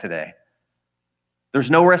look at today.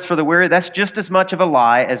 There's no rest for the weary. That's just as much of a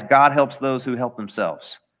lie as God helps those who help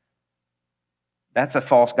themselves. That's a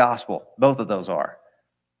false gospel. Both of those are.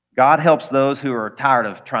 God helps those who are tired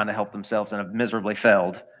of trying to help themselves and have miserably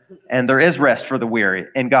failed. And there is rest for the weary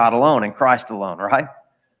in God alone, in Christ alone, right?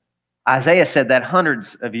 Isaiah said that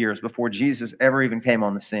hundreds of years before Jesus ever even came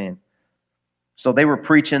on the scene. So they were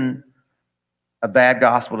preaching a bad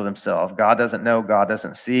gospel to themselves. God doesn't know, God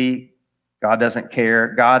doesn't see, God doesn't care,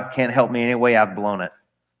 God can't help me anyway, I've blown it.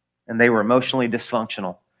 And they were emotionally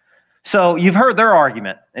dysfunctional. So you've heard their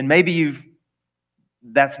argument, and maybe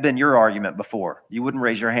that's been your argument before. You wouldn't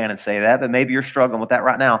raise your hand and say that, but maybe you're struggling with that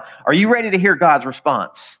right now. Are you ready to hear God's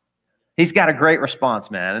response? He's got a great response,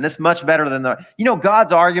 man, and it's much better than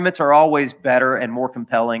God's arguments are always better and more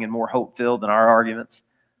compelling and more hope-filled than our arguments.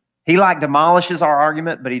 He demolishes our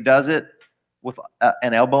argument, but he does it with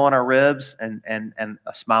an elbow in our ribs and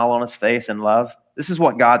a smile on his face and love. This is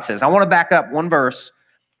what God says. I want to back up one verse.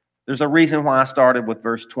 There's a reason why I started with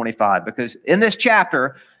verse 25, because in this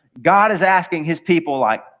chapter, God is asking his people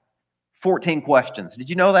 14 questions. Did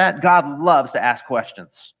you know that? God loves to ask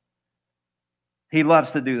questions. He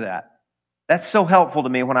loves to do that. That's so helpful to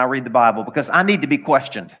me when I read the Bible, because I need to be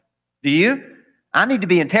questioned. Do you? I need to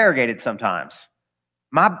be interrogated sometimes.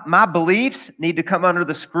 My beliefs need to come under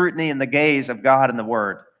the scrutiny and the gaze of God and the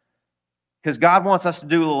Word, because God wants us to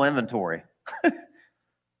do a little inventory.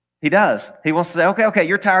 He does. He wants to say, okay,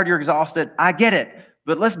 you're tired, you're exhausted. I get it.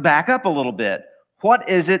 But let's back up a little bit. What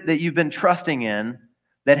is it that you've been trusting in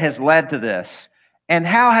that has led to this? And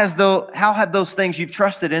how have those things you've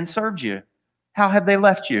trusted in served you? How have they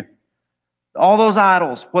left you? All those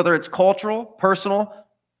idols, whether it's cultural, personal,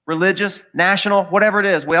 religious, national, whatever it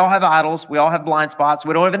is. We all have idols. We all have blind spots.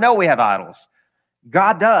 We don't even know we have idols.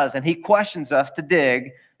 God does, and he questions us to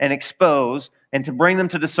dig and expose and to bring them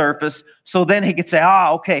to the surface, so then he could say,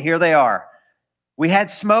 okay, here they are. We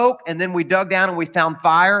had smoke, and then we dug down and we found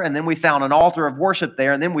fire, and then we found an altar of worship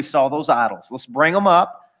there, and then we saw those idols. Let's bring them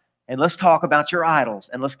up, and let's talk about your idols,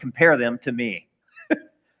 and let's compare them to me.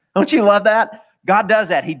 Don't you love that? God does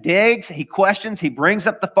that. He digs, he questions, he brings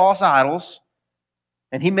up the false idols,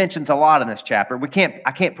 and he mentions a lot in this chapter.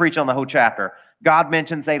 I can't preach on the whole chapter. God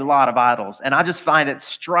mentions a lot of idols, and I just find it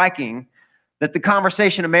striking that the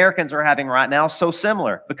conversation Americans are having right now is so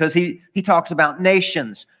similar, because he talks about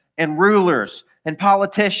nations and rulers and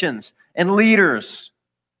politicians and leaders.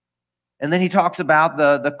 And then he talks about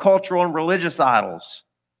the cultural and religious idols,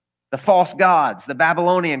 the false gods, the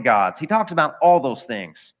Babylonian gods. He talks about all those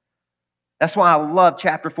things. That's why I love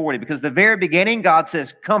chapter 40, because the very beginning, God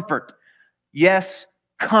says, comfort. Yes,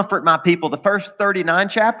 comfort my people. The first 39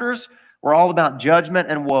 chapters were all about judgment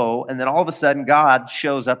and woe, and then all of a sudden, God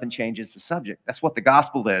shows up and changes the subject. That's what the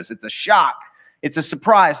gospel is. It's a shock. It's a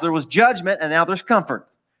surprise. There was judgment, and now there's comfort.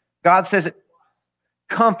 God says,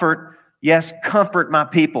 comfort, yes, comfort my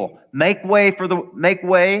people. Make way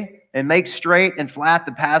and make straight and flat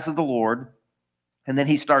the paths of the Lord. And then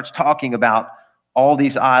he starts talking about all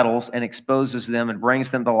these idols and exposes them and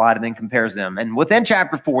brings them to light and then compares them. And within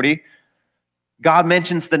chapter 40, God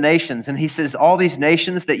mentions the nations, and he says, all these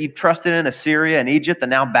nations that you've trusted in, Assyria and Egypt and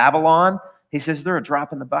now Babylon, he says, they're a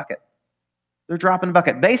drop in the bucket. They're a drop in the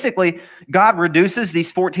bucket. Basically, God reduces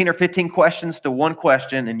these 14 or 15 questions to one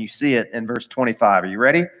question, and you see it in verse 25. Are you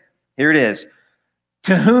ready? Here it is.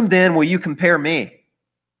 To whom then will you compare me?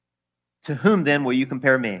 To whom then will you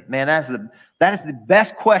compare me? Man, that is the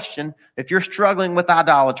best question if you're struggling with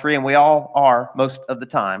idolatry, and we all are most of the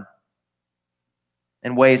time,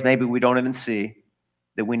 in ways maybe we don't even see,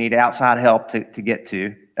 that we need outside help to get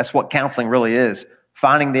to. That's what counseling really is.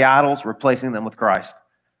 Finding the idols, replacing them with Christ.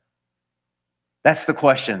 That's the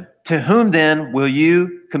question. To whom then will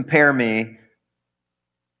you compare me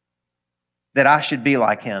that I should be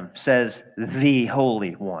like him, says the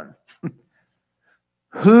Holy One.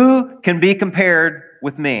 Who can be compared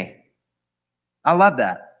with me? I love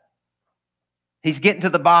that. He's getting to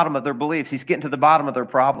the bottom of their beliefs. He's getting to the bottom of their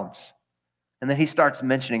problems. And then he starts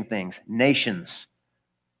mentioning things, nations.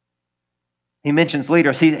 He mentions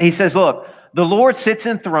leaders. He says, look, the Lord sits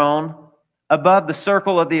enthroned above the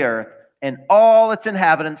circle of the earth, and all its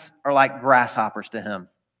inhabitants are like grasshoppers to him.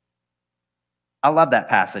 I love that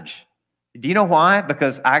passage. Do you know why?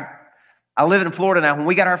 Because I live in Florida now. When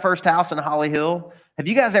we got our first house in Holly Hill, have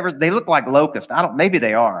you guys ever, they look like locusts. Maybe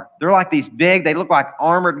they are. They're like these big, they look like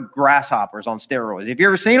armored grasshoppers on steroids. Have you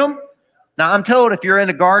ever seen them? Now, I'm told if you're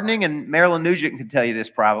into gardening, and Marilyn Nugent can tell you this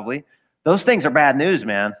probably, those things are bad news,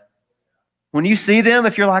 man. When you see them,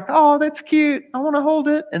 if you're like, oh, that's cute, I want to hold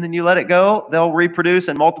it, and then you let it go, they'll reproduce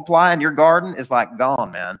and multiply, and your garden is like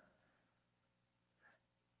gone, man.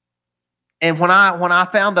 And when I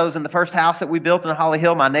found those in the first house that we built in Holly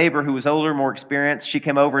Hill, my neighbor who was older, more experienced, she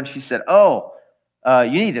came over and she said, oh,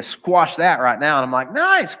 you need to squash that right now. And I'm like, no,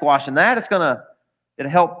 I ain't squashing that. It'll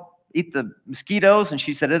help eat the mosquitoes. And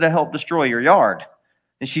she said, it'll help destroy your yard.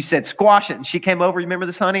 And she said, squash it. And she came over. You remember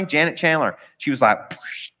this, honey? Janet Chandler. She was like,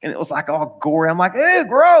 and it was like all gory. I'm like, ew,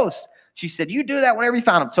 gross. She said, you do that whenever you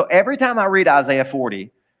find them. So every time I read Isaiah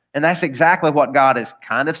 40, and that's exactly what God is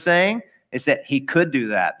kind of saying, is that he could do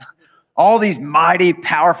that. All these mighty,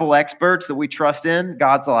 powerful experts that we trust in,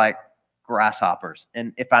 God's like grasshoppers.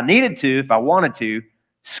 And if I needed to, if I wanted to,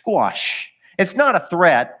 squash. It's not a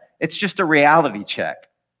threat. It's just a reality check.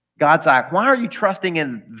 God's like, why are you trusting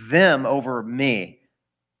in them over me?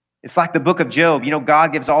 It's like the book of Job. You know,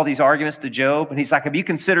 God gives all these arguments to Job, and he's like, have you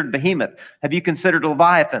considered Behemoth? Have you considered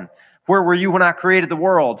Leviathan? Where were you when I created the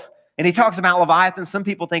world? And he talks about Leviathan. Some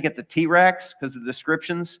people think it's a T-Rex because of the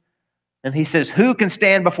descriptions. And he says, who can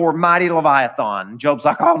stand before mighty Leviathan? And Job's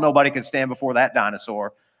like, oh, nobody can stand before that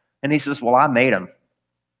dinosaur. And he says, well, I made him.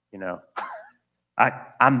 You know,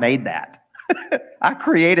 I made that. I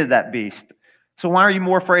created that beast. So why are you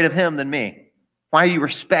more afraid of him than me? Why do you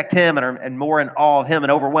respect him and more in awe of him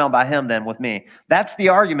and overwhelmed by him than with me? That's the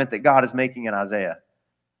argument that God is making in Isaiah.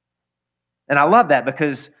 And I love that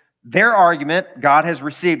because their argument God has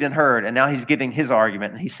received and heard, and now he's giving his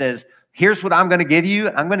argument. And he says, here's what I'm going to give you.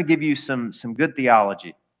 I'm going to give you some good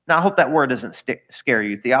theology. Now, I hope that word doesn't scare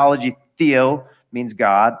you. Theology, theo, means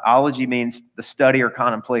God. Ology means the study or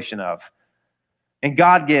contemplation of. And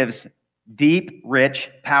God gives deep, rich,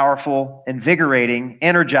 powerful, invigorating,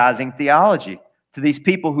 energizing theology to these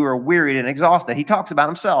people who are wearied and exhausted. He talks about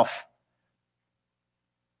himself.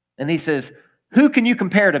 And he says, Who can you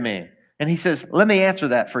compare to me? And he says, let me answer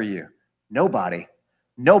that for you. Nobody.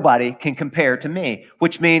 Nobody can compare to me,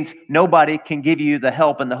 which means nobody can give you the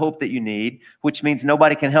help and the hope that you need, which means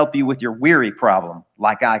nobody can help you with your weary problem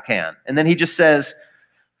like I can. And then he just says,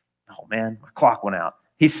 oh man, my clock went out.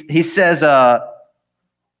 He says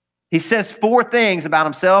 4 things about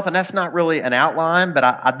himself, and that's not really an outline, but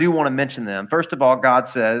I do want to mention them. First of all, God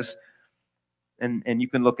says, and you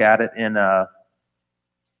can look at it in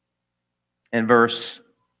verse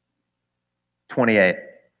 28.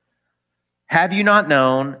 Have you not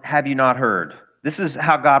known? Have you not heard? This is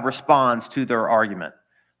how God responds to their argument.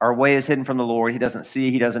 Our way is hidden from the Lord. He doesn't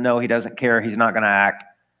see, he doesn't know, he doesn't care, he's not going to act.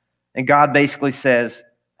 And God basically says,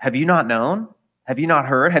 have you not known? Have you not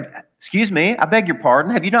heard? Excuse me, I beg your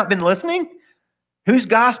pardon. Have you not been listening? Whose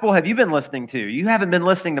gospel have you been listening to? You haven't been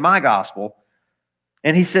listening to my gospel.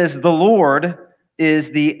 And he says, the Lord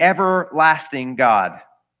is the everlasting God.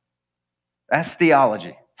 That's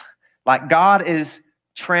theology. Like God is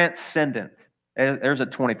transcendent. There's a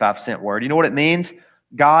 25-cent word. You know what it means?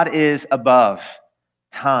 God is above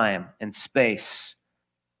time and space.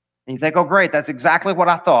 And you think, oh, great, that's exactly what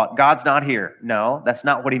I thought. God's not here. No, that's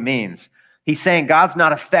not what he means. He's saying God's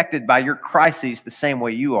not affected by your crises the same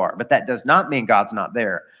way you are, but that does not mean God's not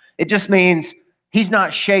there. It just means he's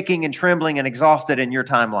not shaking and trembling and exhausted in your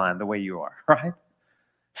timeline the way you are, right?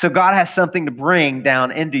 So God has something to bring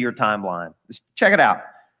down into your timeline. Just check it out.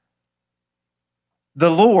 The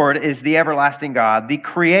Lord is the everlasting God, the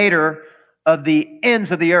creator of the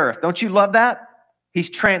ends of the earth. Don't you love that? He's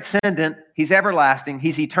transcendent, he's everlasting,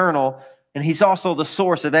 he's eternal, and he's also the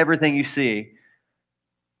source of everything you see.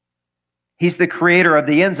 He's the creator of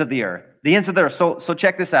the ends of the earth. The ends of the earth. So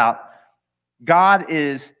check this out. God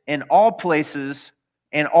is in all places,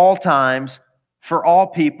 in all times, for all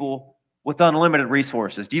people, with unlimited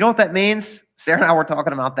resources. Do you know what that means? Sarah and I were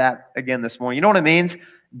talking about that again this morning. You know what it means?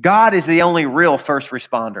 God is the only real first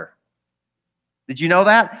responder. Did you know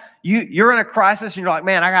that? You're in a crisis and you're like,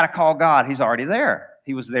 man, I got to call God. He's already there.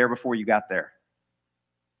 He was there before you got there.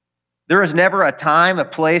 There is never a time, a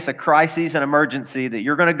place, a crisis, an emergency that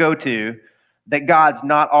you're going to go to that God's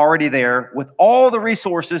not already there with all the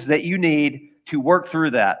resources that you need to work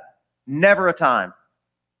through that. Never a time.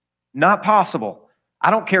 Not possible.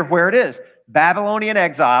 I don't care where it is. Babylonian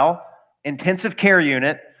exile, intensive care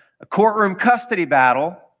unit, a courtroom custody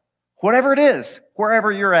battle, whatever it is,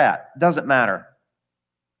 wherever you're at, doesn't matter.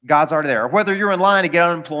 God's already there. Or whether you're in line to get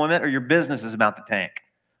unemployment or your business is about to tank,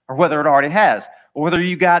 or whether it already has, or whether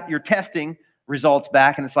you got your testing results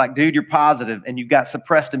back and it's like, dude, you're positive and you've got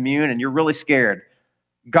suppressed immune and you're really scared.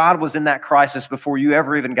 God was in that crisis before you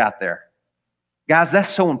ever even got there. Guys,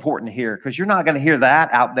 that's so important to hear because you're not going to hear that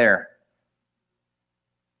out there.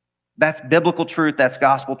 That's biblical truth, that's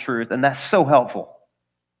gospel truth, and that's so helpful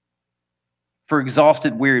for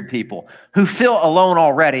exhausted, wearied people who feel alone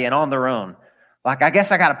already and on their own. Like, I guess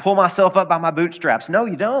I got to pull myself up by my bootstraps. No,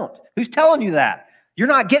 you don't. Who's telling you that? You're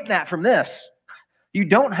not getting that from this. You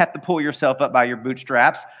don't have to pull yourself up by your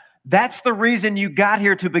bootstraps. That's the reason you got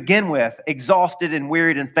here to begin with, exhausted and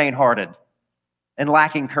wearied and faint-hearted and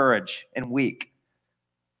lacking courage and weak.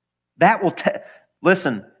 That will,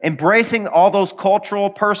 listen, embracing all those cultural,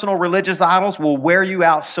 personal, religious idols will wear you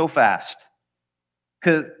out so fast.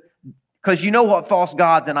 Because you know what false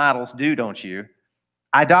gods and idols do, don't you?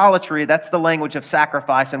 Idolatry, that's the language of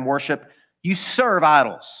sacrifice and worship. You serve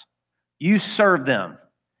idols. You serve them.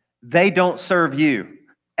 They don't serve you,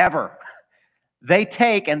 ever. They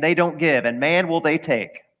take and they don't give, and man, will they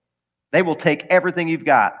take. They will take everything you've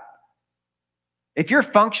got. If your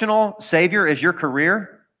functional Savior is your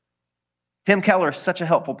career, Tim Keller is such a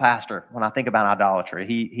helpful pastor when I think about idolatry.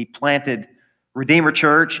 He planted Redeemer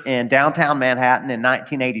Church in downtown Manhattan in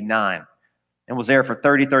 1989 and was there for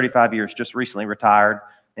 35 years, just recently retired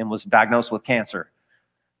and was diagnosed with cancer.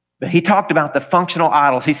 But he talked about the functional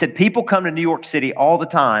idols. He said people come to New York City all the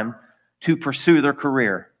time to pursue their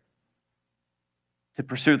career. To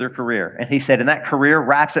pursue their career. And he said, and that career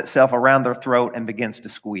wraps itself around their throat and begins to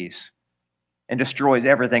squeeze and destroys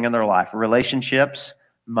everything in their life. Relationships,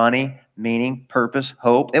 money, meaning, purpose,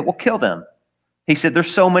 hope. It will kill them. He said,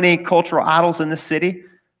 there's so many cultural idols in this city.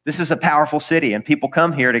 This is a powerful city, and people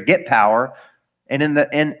come here to get power,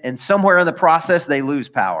 and somewhere in the process, they lose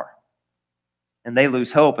power. And they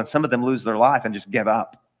lose hope, and some of them lose their life and just give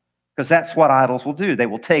up. Because that's what idols will do. They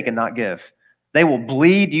will take and not give. They will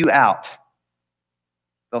bleed you out.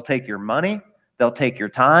 They'll take your money. They'll take your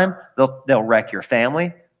time. They'll wreck your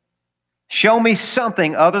family. Show me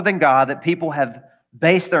something other than God that people have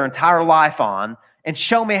based their entire life on, and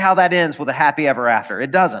show me how that ends with a happy ever after.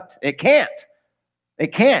 It doesn't. It can't.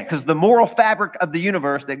 It can't, because the moral fabric of the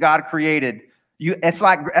universe that God created It's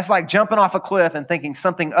like jumping off a cliff and thinking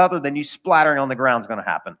something other than you splattering on the ground is going to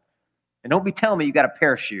happen. And don't be telling me you got a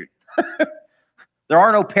parachute. There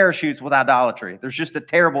are no parachutes with idolatry. There's just a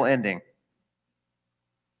terrible ending.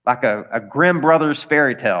 Like a Grimm Brothers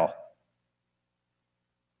fairy tale.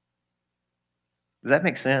 Does that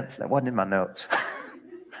make sense? That wasn't in my notes.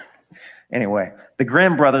 Anyway, the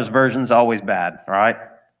Grimm Brothers version is always bad, all right?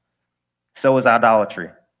 So is idolatry.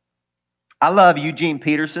 I love Eugene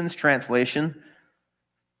Peterson's translation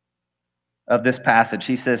of this passage.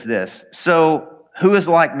 He says this, "So who is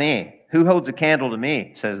like me? Who holds a candle to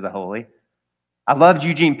me?" says the Holy. I loved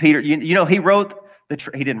Eugene Peterson. You know, he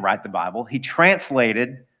didn't write the Bible. He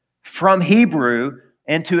translated from Hebrew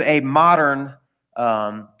into a modern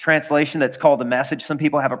translation that's called the Message. Some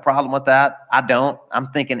people have a problem with that. I don't. I'm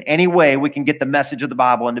thinking any way we can get the message of the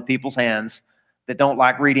Bible into people's hands that don't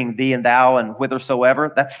like reading thee and thou and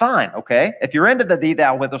whithersoever, that's fine, okay? If you're into the thee,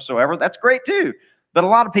 thou, whithersoever, that's great too. But a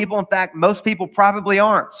lot of people, in fact, most people probably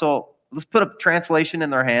aren't. So let's put a translation in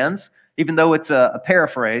their hands, even though it's a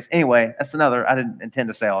paraphrase. Anyway, that's another, I didn't intend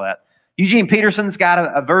to say all that. Eugene Peterson's got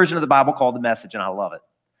a version of the Bible called the Message, and I love it.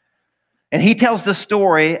 And he tells the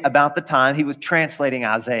story about the time he was translating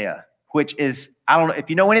Isaiah, which is, I don't know, if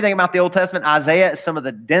you know anything about the Old Testament, Isaiah is some of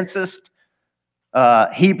the densest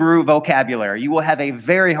Hebrew vocabulary. You will have a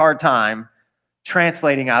very hard time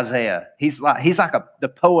translating Isaiah. He's like the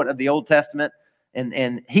poet of the Old Testament,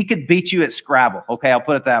 and he could beat you at Scrabble. Okay, I'll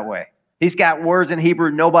put it that way. He's got words in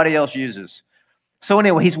Hebrew nobody else uses. So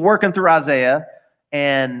anyway, he's working through Isaiah,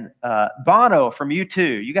 and Bono from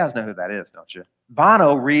U2, you guys know who that is, don't you?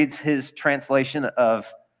 Bono reads his translation of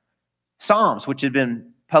Psalms, which had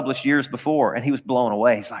been published years before, and he was blown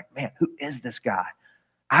away. He's like, man, who is this guy?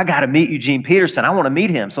 I got to meet Eugene Peterson. I want to meet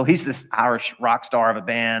him. So he's this Irish rock star of a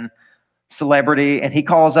band, celebrity, and he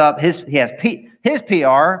calls up his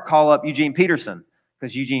PR, call up Eugene Peterson,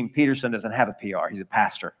 because Eugene Peterson doesn't have a PR. He's a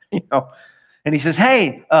pastor, you know. And he says,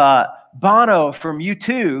 hey, Bono from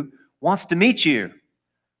U2 wants to meet you.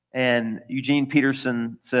 And Eugene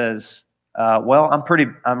Peterson says, well,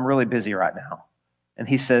 I'm really busy right now. And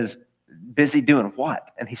he says, busy doing what?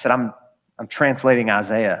 And he said, I'm translating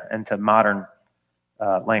Isaiah into modern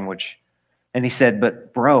language. And he said,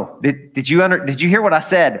 but bro, did you hear what I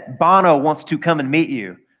said? Bono wants to come and meet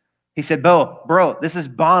you. He said, bro, this is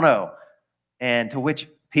Bono. And to which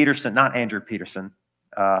Peterson, not Andrew Peterson,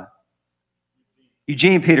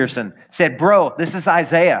 Eugene Peterson said, bro, this is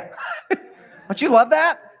Isaiah. Don't you love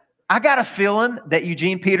that? I got a feeling that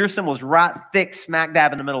Eugene Peterson was right thick smack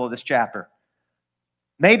dab in the middle of this chapter.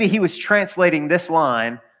 Maybe he was translating this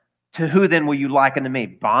line to who then will you liken to me?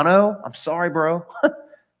 Bono? I'm sorry, bro.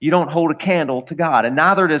 You don't hold a candle to God, and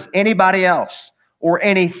neither does anybody else or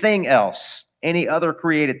anything else, any other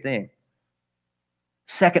created thing.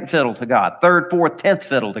 Second fiddle to God, third, fourth, 10th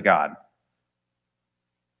fiddle to God.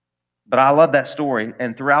 But I love that story,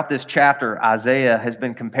 and throughout this chapter, Isaiah has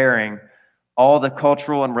been comparing all the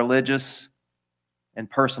cultural and religious and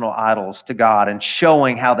personal idols to God and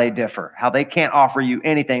showing how they differ, how they can't offer you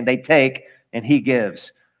anything. They take and he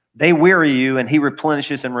gives. They weary you and he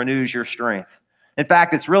replenishes and renews your strength. In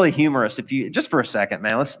fact, it's really humorous if you, just for a second,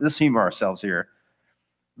 man, let's humor ourselves here.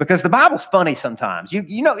 Because the Bible's funny sometimes.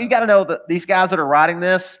 You got to know that these guys that are writing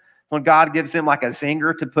this, when God gives them like a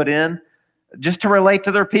zinger to put in, just to relate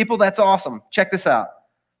to their people, that's awesome. Check this out.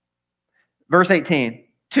 Verse 18.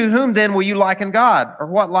 To whom then will you liken God? Or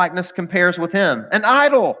what likeness compares with him? An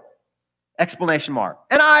idol! Exclamation mark.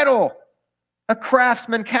 An idol! A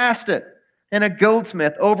craftsman cast it, and a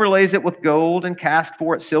goldsmith overlays it with gold and cast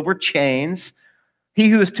for it silver chains. He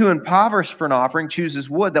who is too impoverished for an offering chooses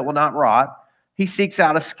wood that will not rot. He seeks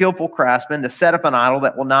out a skillful craftsman to set up an idol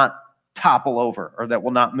that will not topple over, or that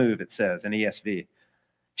will not move, it says in ESV. Do you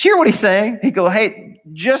hear what he's saying? He goes, hey,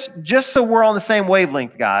 just so we're on the same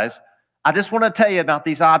wavelength, guys, I just want to tell you about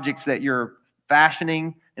these objects that you're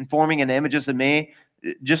fashioning and forming into images of me.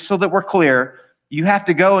 Just so that we're clear, you have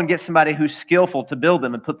to go and get somebody who's skillful to build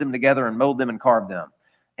them and put them together and mold them and carve them.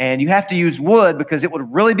 And you have to use wood because it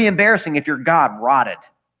would really be embarrassing if your God rotted.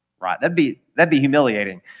 Right? That'd be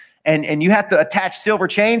humiliating. And you have to attach silver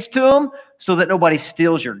chains to them so that nobody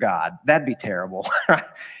steals your God. That'd be terrible. Right?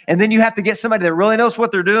 And then you have to get somebody that really knows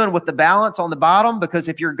what they're doing with the balance on the bottom, because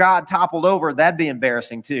if your God toppled over, that'd be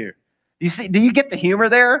embarrassing too. Do you get the humor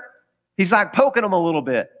there? He's like poking them a little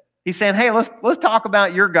bit. He's saying, hey, let's talk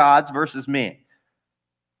about your gods versus me.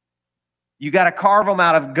 You got to carve them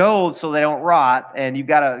out of gold so they don't rot, and you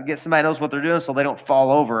got to get somebody who knows what they're doing so they don't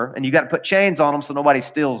fall over, and you got to put chains on them so nobody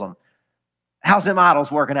steals them. How's them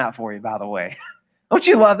idols working out for you, by the way? Don't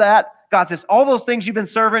you love that? God says, all those things you've been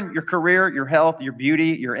serving, your career, your health, your beauty,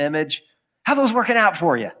 your image, How are those working out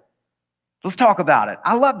for you? Let's talk about it.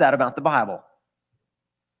 I love that about the Bible.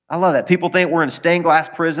 I love that. People think we're in stained glass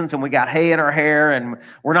prisons and we got hay in our hair and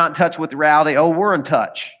we're not in touch with reality. Oh, we're in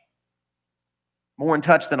touch. More in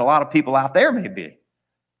touch than a lot of people out there may be.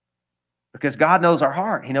 Because God knows our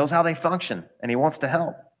heart. He knows how they function, and He wants to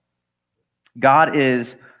help. God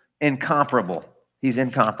is incomparable. He's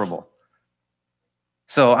incomparable.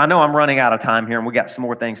 So I know I'm running out of time here, and we got some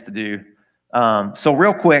more things to do. So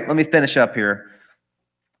real quick, let me finish up here.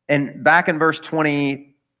 And back in verse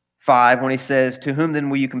 25, when he says, "To whom then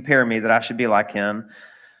will you compare me that I should be like him?"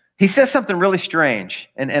 He says something really strange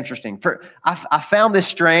and interesting. I found this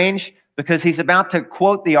strange because he's about to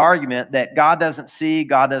quote the argument that God doesn't see,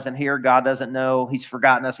 God doesn't hear, God doesn't know, He's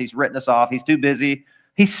forgotten us, He's written us off, He's too busy,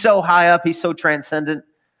 He's so high up, He's so transcendent.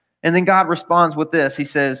 And then God responds with this. He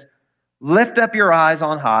says, "Lift up your eyes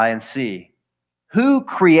on high and see. Who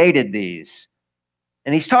created these?"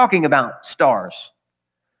 And he's talking about stars.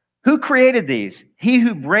 Who created these? He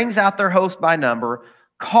who brings out their host by number,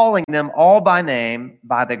 calling them all by name,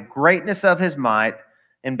 by the greatness of His might,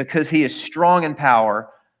 and because He is strong in power,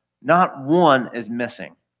 not one is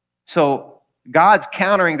missing. So God's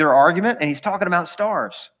countering their argument, and He's talking about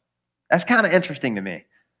stars. That's kind of interesting to me.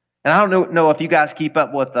 And I don't know if you guys keep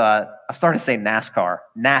up with, I started to say NASCAR,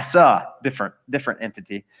 NASA, different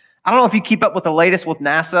entity. I don't know if you keep up with the latest with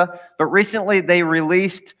NASA, but recently they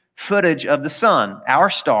released footage of the sun,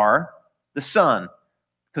 our star, the sun,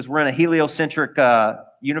 because we're in a heliocentric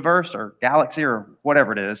universe or galaxy or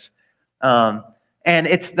whatever it is. And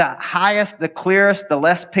it's the highest, the clearest, the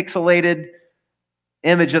less pixelated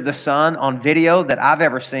image of the sun on video that I've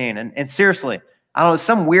ever seen. And seriously, I don't know,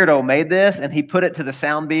 some weirdo made this and he put it to the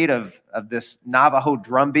sound beat of this Navajo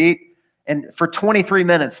drum beat. And for 23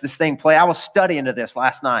 minutes, this thing played. I was studying to this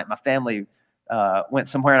last night. My family went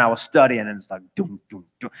somewhere and I was studying, and it's like, doom, doom,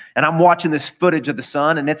 doom. And I'm watching this footage of the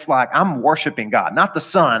sun, and it's like I'm worshiping God, not the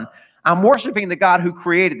sun. I'm worshiping the God who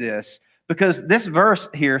created this, because this verse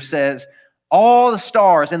here says all the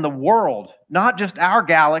stars in the world, not just our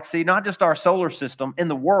galaxy, not just our solar system, in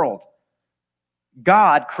the world.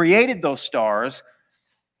 God created those stars.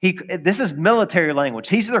 This is military language.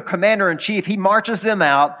 He's their commander-in-chief. He marches them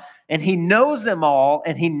out, and He knows them all,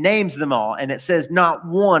 and He names them all. And it says not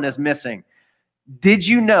one is missing. Did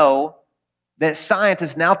you know that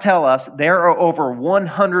scientists now tell us there are over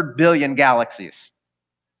 100 billion galaxies?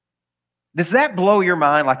 Does that blow your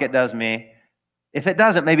mind like it does me? If it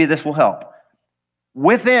doesn't, maybe this will help.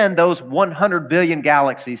 Within those 100 billion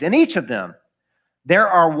galaxies, in each of them, there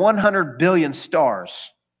are 100 billion stars.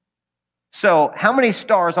 So how many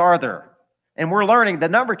stars are there? And we're learning the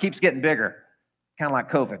number keeps getting bigger, kind of like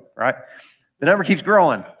COVID, right? The number keeps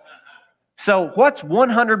growing. So what's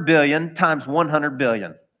 100 billion times 100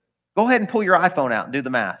 billion? Go ahead and pull your iPhone out and do the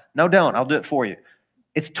math. No, don't. I'll do it for you.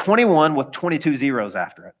 It's 21 with 22 zeros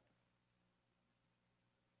after it.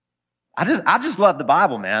 I just love the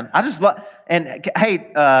Bible, man. I just love. And hey,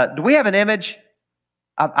 do we have an image?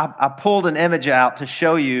 I pulled an image out to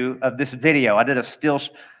show you of this video. I did a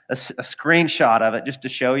screenshot of it just to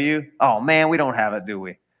show you. Oh man, we don't have it, do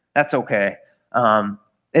we? That's okay.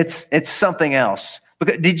 It's something else.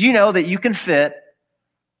 Because did you know that you can fit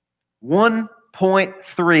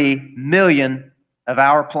 1.3 million of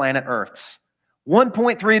our planet Earths?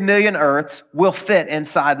 1.3 million Earths will fit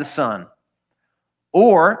inside the sun.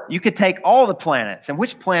 Or you could take all the planets. And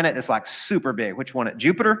which planet is like super big? Which one?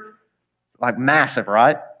 Jupiter? Like massive,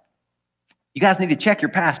 right? You guys need to check your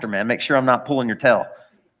pastor, man. Make sure I'm not pulling your tail.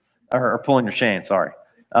 Or pulling your chain, sorry.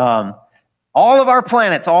 All of our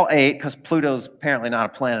planets, all 8, because Pluto's apparently not a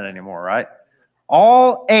planet anymore, right?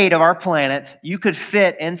 All 8 of our planets, you could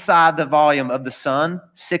fit inside the volume of the sun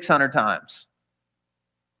 600 times.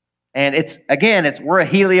 And we're a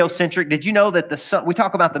heliocentric. Did you know that the sun, we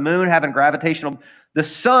talk about the moon having gravitational, the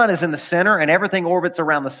sun is in the center and everything orbits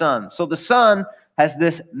around the sun. So the sun has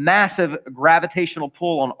this massive gravitational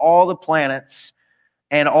pull on all the planets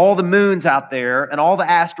and all the moons out there and all the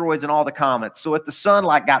asteroids and all the comets. So if the sun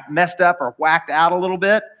like got messed up or whacked out a little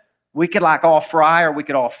bit, we could like all fry or we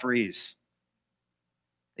could all freeze.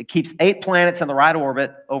 It keeps 8 planets in the right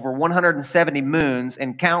orbit, over 170 moons,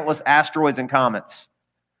 and countless asteroids and comets.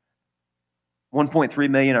 1.3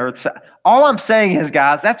 million Earths. All I'm saying is,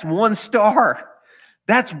 guys, that's one star.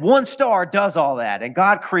 That's one star does all that, and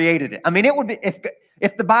God created it. I mean, it would be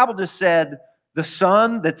if the Bible just said the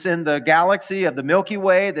sun that's in the galaxy of the Milky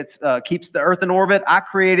Way that keeps the Earth in orbit, I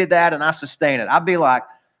created that and I sustain it. I'd be like,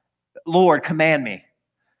 Lord, command me.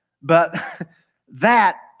 But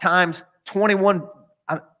that times 21,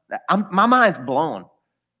 my mind's blown.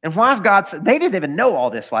 And why is God? They didn't even know all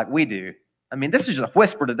this like we do. I mean, this is just a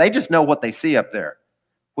whisper. They just know what they see up there,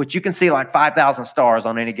 which you can see like 5,000 stars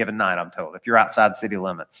on any given night, I'm told, if you're outside city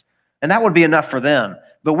limits. And that would be enough for them.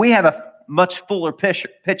 But we have a much fuller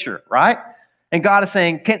picture, right? And God is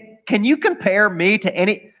saying, can you compare me to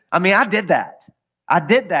any? I mean, I did that.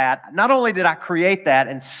 Not only did I create that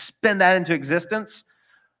and spin that into existence,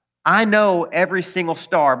 I know every single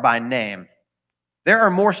star by name. There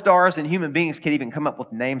are more stars than human beings can even come up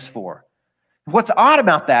with names for. What's odd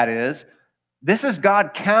about that is, this is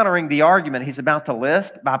God countering the argument he's about to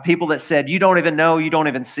list by people that said, you don't even know, you don't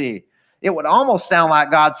even see. It would almost sound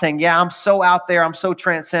like God saying, yeah, I'm so out there, I'm so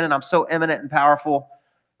transcendent, I'm so eminent and powerful.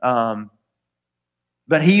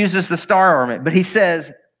 But he uses the star ornament. But he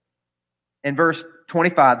says in verse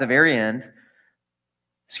 25, the very end,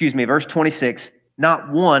 verse 26,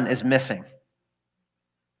 not one is missing.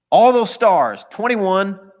 All those stars,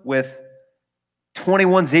 21 with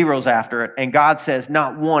 21 zeros after it, and God says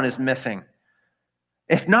not one is missing.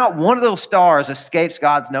 If not one of those stars escapes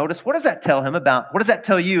God's notice, what does that tell him about? What does that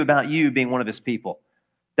tell you about you being one of his people?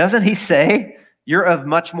 Doesn't he say you're of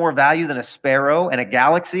much more value than a sparrow and a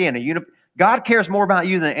galaxy and a universe? God cares more about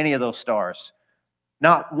you than any of those stars.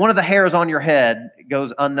 Not one of the hairs on your head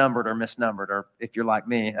goes unnumbered or misnumbered, or if you're like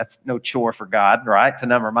me, that's no chore for God, right, to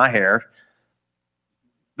number my hair.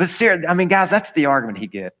 But seriously, I mean, guys, that's the argument he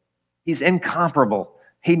gives. He's incomparable.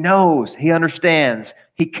 He knows. He understands.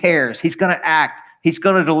 He cares. He's going to act. He's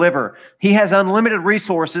going to deliver. He has unlimited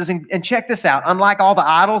resources. And check this out. Unlike all the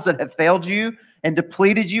idols that have failed you and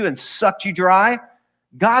depleted you and sucked you dry,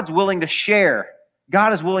 God's willing to share.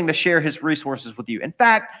 God is willing to share his resources with you. In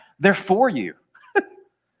fact, they're for you.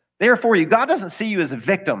 They're for you. God doesn't see you as a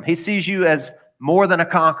victim. He sees you as more than a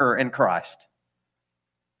conqueror in Christ.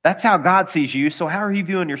 That's how God sees you. So how are you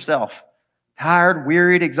viewing yourself? Tired,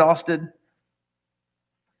 wearied, exhausted?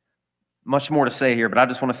 Much more to say here, but I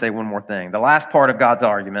just want to say one more thing. The last part of God's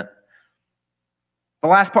argument.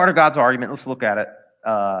 Let's look at it.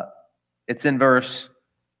 It's in verse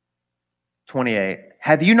 28.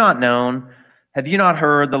 Have you not known? Have you not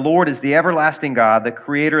heard? The Lord is the everlasting God, the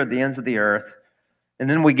creator of the ends of the earth. And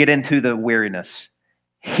then we get into the weariness.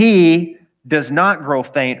 He does not grow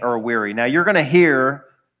faint or weary. Now you're going to hear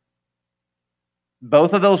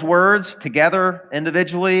both of those words together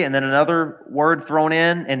individually and then another word thrown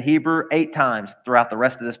in Hebrew 8 times throughout the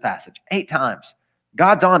rest of this passage. 8 times.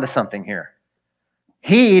 God's on to something here.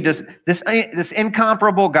 He does this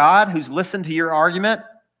incomparable God who's listened to your argument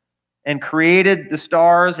and created the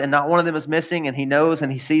stars and not one of them is missing, and he knows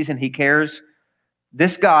and he sees and he cares.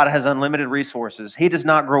 This God has unlimited resources. He does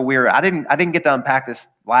not grow weary. I didn't get to unpack this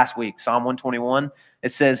last week. Psalm 121.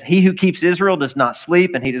 It says, he who keeps Israel does not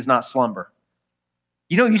sleep and he does not slumber.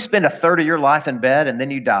 You know, you spend a third of your life in bed and then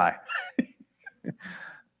you die.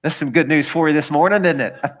 That's some good news for you this morning, isn't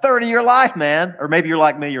it? A third of your life, man. Or maybe you're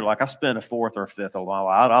like me. You're like, I've spent a fourth or a fifth of my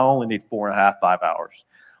life. I only need 4.5, 5 hours.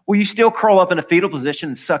 Well, you still curl up in a fetal position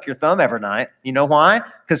and suck your thumb every night. You know why?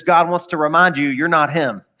 Because God wants to remind you you're not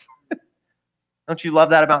him. Don't you love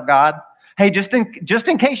that about God? Hey, just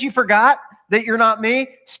in case you forgot that you're not me,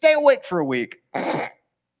 stay awake for a week.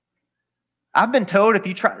 I've been told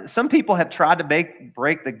some people have tried to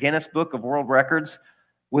break the Guinness Book of World Records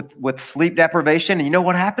with sleep deprivation, and you know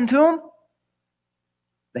what happened to them?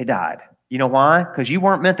 They died. You know why? Because you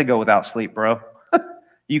weren't meant to go without sleep, bro.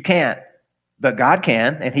 You can't. But God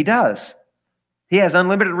can, and he does. He has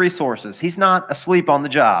unlimited resources. He's not asleep on the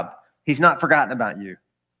job. He's not forgotten about you.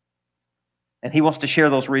 And he wants to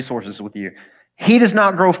share those resources with you. He does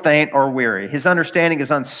not grow faint or weary. His understanding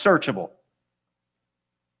is unsearchable.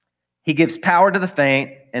 He gives power to the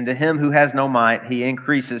faint, and to him who has no might, he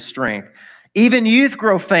increases strength. Even youth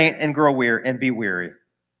grow faint and grow weary and be weary.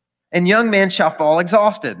 And young men shall fall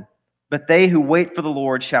exhausted. But they who wait for the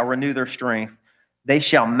Lord shall renew their strength. They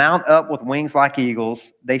shall mount up with wings like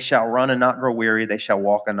eagles. They shall run and not grow weary. They shall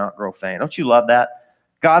walk and not grow faint. Don't you love that?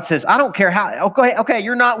 God says, I don't care how. Okay,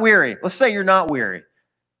 you're not weary. Let's say you're not weary.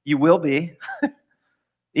 You will be.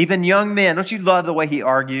 Even young men. Don't you love the way he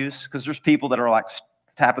argues? Because there's people that are like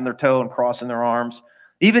tapping their toe and crossing their arms.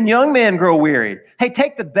 Even young men grow weary. Hey,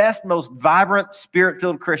 take the best, most vibrant,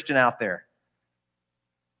 spirit-filled Christian out there.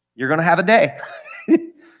 You're going to have a day.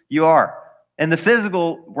 You are. And the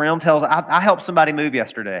physical realm tells, I helped somebody move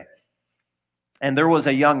yesterday. And there was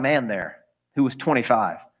a young man there who was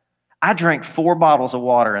 25. I drank 4 bottles of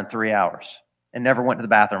water in 3 hours and never went to the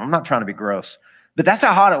bathroom. I'm not trying to be gross, but that's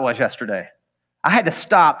how hot it was yesterday. I had to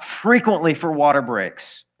stop frequently for water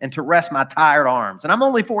breaks and to rest my tired arms. And I'm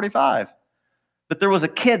only 45. But there was a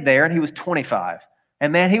kid there and he was 25.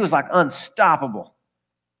 And man, he was like unstoppable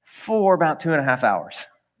for about 2.5 hours.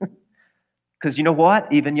 Because you know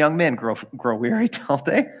what? Even young men grow weary, don't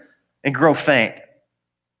they? And grow faint.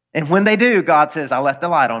 And when they do, God says, I left the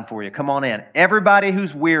light on for you. Come on in. Everybody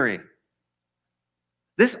who's weary.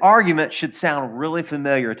 This argument should sound really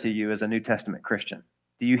familiar to you as a New Testament Christian.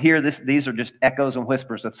 Do you hear this? These are just echoes and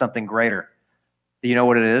whispers of something greater. Do you know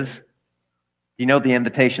what it is? Do you know the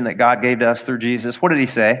invitation that God gave to us through Jesus? What did he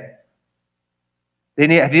say?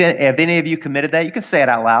 Have any of you committed that? You can say it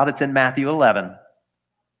out loud. It's in Matthew 11.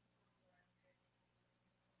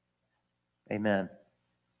 Amen.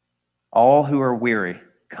 All who are weary,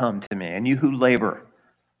 come to me, and you who labor.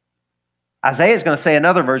 Isaiah is going to say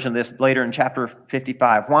another version of this later in chapter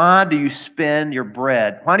 55. Why do you spend your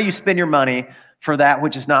bread? Why do you spend your money for that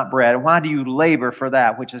which is not bread? And why do you labor for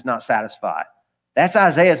that which is not satisfied? That's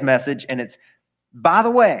Isaiah's message, and it's, by the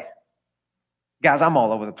way, guys, I'm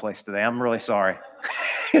all over the place today. I'm really sorry.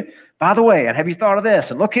 By the way, and have you thought of this?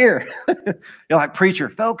 And look here. You're like, preacher,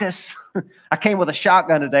 focus. I came with a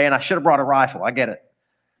shotgun today, and I should have brought a rifle. I get it.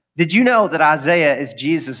 Did you know that Isaiah is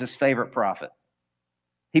Jesus' favorite prophet?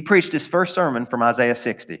 He preached his first sermon from Isaiah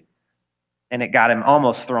 60, and it got him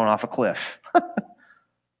almost thrown off a cliff.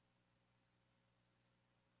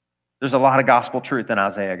 There's a lot of gospel truth in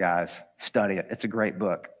Isaiah, guys. Study it. It's a great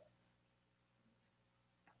book.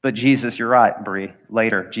 But Jesus, you're right, Bree.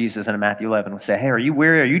 Later, Jesus in Matthew 11 would say, hey, are you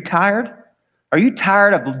weary? Are you tired? Are you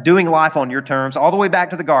tired of doing life on your terms? All the way back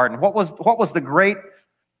to the garden. What was the great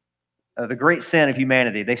sin of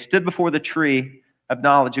humanity? They stood before the tree of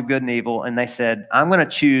knowledge of good and evil, and they said, I'm going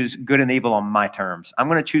to choose good and evil on my terms. I'm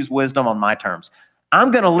going to choose wisdom on my terms. I'm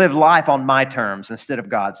going to live life on my terms instead of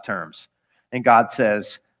God's terms. And God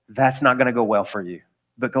says, that's not going to go well for you,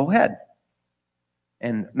 but go ahead.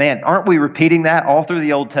 And man, aren't we repeating that all through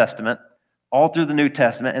the Old Testament, all through the New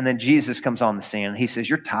Testament? And then Jesus comes on the scene and he says,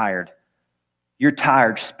 you're tired. You're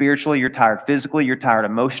tired spiritually, you're tired physically, you're tired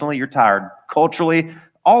emotionally, you're tired culturally,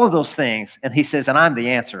 all of those things. And he says, and I'm the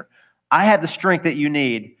answer. I have the strength that you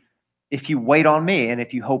need if you wait on me and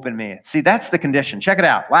if you hope in me. See, that's the condition. Check it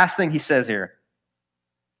out. Last thing he says here.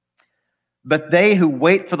 But they who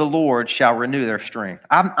wait for the Lord shall renew their strength.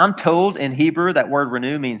 I'm told in Hebrew that word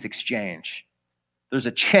renew means exchange. There's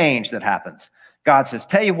a change that happens. God says,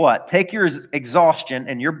 tell you what, take your exhaustion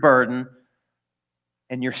and your burden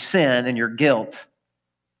and your sin and your guilt,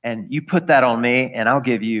 and you put that on me, and I'll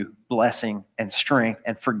give you blessing and strength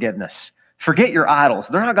and forgiveness. Forget your idols.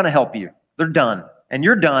 They're not going to help you. They're done. And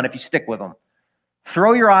you're done if you stick with them.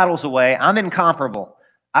 Throw your idols away. I'm incomparable.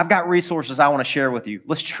 I've got resources I want to share with you.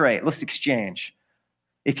 Let's trade. Let's exchange.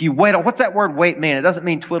 If you wait, what's that word wait mean? It doesn't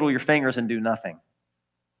mean twiddle your fingers and do nothing.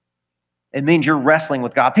 It means you're wrestling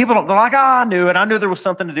with God. People they're like, I knew it. I knew there was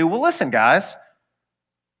something to do. Well, listen, guys.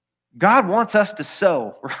 God wants us to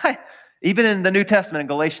sow, right? Even in the New Testament in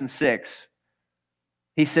Galatians 6,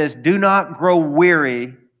 he says, do not grow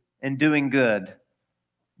weary in doing good,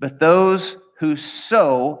 but those who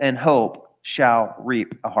sow and hope shall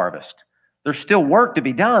reap a harvest. There's still work to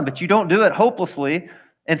be done, but you don't do it hopelessly.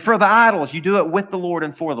 And for the idols, you do it with the Lord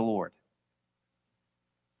and for the Lord.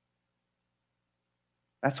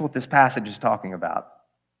 That's what this passage is talking about.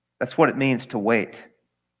 That's what it means to wait.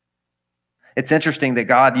 It's interesting that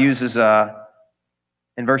God uses,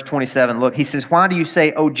 in verse 27, look, he says, why do you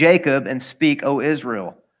say, O Jacob, and speak, O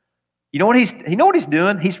Israel? You know what he's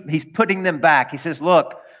doing? He's putting them back. He says,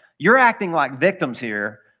 look, you're acting like victims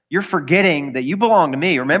here. You're forgetting that you belong to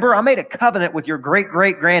me. Remember, I made a covenant with your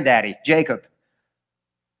great-great-granddaddy, Jacob.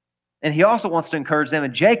 And he also wants to encourage them,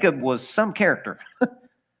 and Jacob was some character.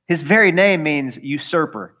 His very name means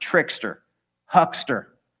usurper, trickster, huckster,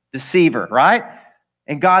 deceiver, right?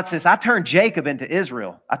 And God says, I turned Jacob into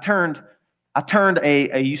Israel. I turned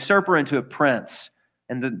a usurper into a prince.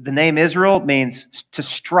 And the name Israel means to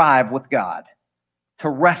strive with God, to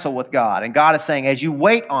wrestle with God. And God is saying, as you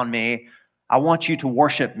wait on me, I want you to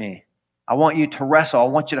worship me. I want you to wrestle. I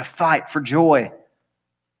want you to fight for joy.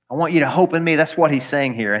 I want you to hope in me. That's what he's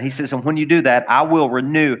saying here. And he says, and when you do that, I will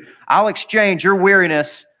renew. I'll exchange your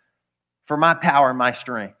weariness for my power and my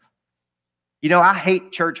strength. You know, I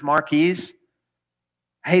hate church marquees.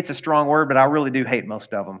 Hate's a strong word, but I really do hate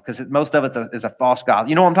most of them because most of it is a false gospel.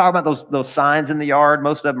 You know what I'm talking about? Those signs in the yard,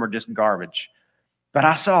 most of them are just garbage. But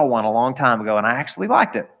I saw one a long time ago, and I actually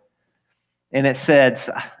liked it. And it said,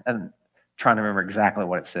 I'm trying to remember exactly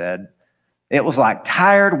what it said. It was like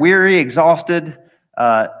tired, weary, exhausted.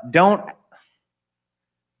 Don't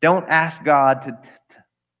ask God to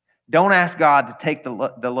take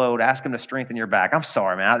the load. Ask him to strengthen your back. I'm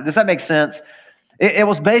sorry, man. Does that make sense? It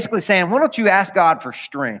was basically saying, why don't you ask God for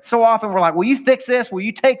strength? So often we're like, will you fix this? Will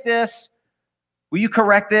you take this? Will you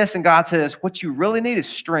correct this? And God says, what you really need is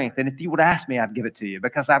strength. And if you would ask me, I'd give it to you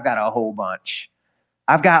because I've got a whole bunch.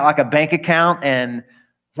 I've got like a bank account, and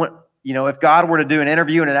if God were to do an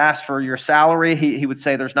interview and it asked for your salary, he would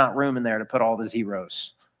say there's not room in there to put all the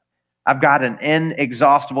zeros. I've got an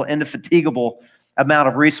inexhaustible, indefatigable amount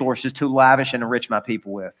of resources to lavish and enrich my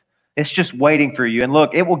people with. It's just waiting for you. And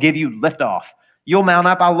look, it will give you liftoff. You'll mount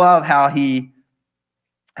up. I love how he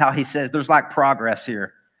says there's like progress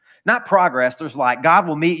here. Not progress, there's like God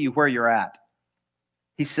will meet you where you're at.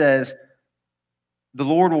 He says, the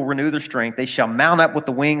Lord will renew their strength. They shall mount up with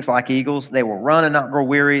the wings like eagles. They will run and not grow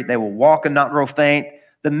weary. They will walk and not grow faint.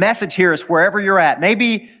 The message here is wherever you're at.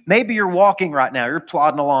 Maybe you're walking right now. You're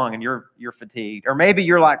plodding along and you're fatigued. Or maybe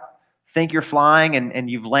you're like, think you're flying and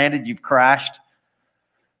you've landed, you've crashed.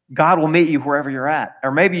 God will meet you wherever you're at.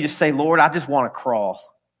 Or maybe you just say, Lord, I just want to crawl.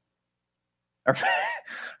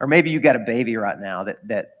 Or maybe you got a baby right now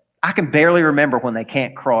that I can barely remember when they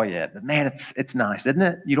can't crawl yet. But man, it's nice, isn't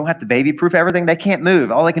it? You don't have to baby-proof everything. They can't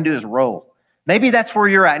move. All they can do is roll. Maybe that's where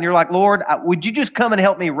you're at. And you're like, Lord, would you just come and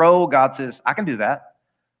help me roll? God says, I can do that.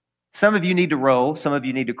 Some of you need to roll. Some of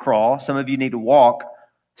you need to crawl. Some of you need to walk.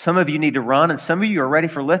 Some of you need to run. And some of you are ready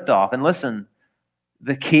for liftoff. And listen,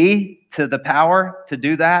 the key to the power to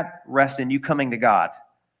do that rests in you coming to God.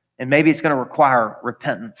 And maybe it's going to require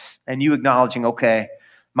repentance and you acknowledging, okay,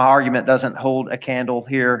 my argument doesn't hold a candle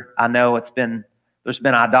here. I know there's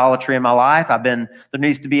been idolatry in my life. There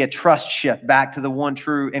needs to be a trust shift back to the one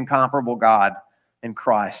true, incomparable God in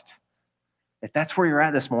Christ. If that's where you're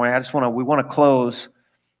at this morning, we want to close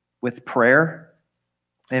with prayer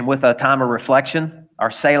and with a time of reflection,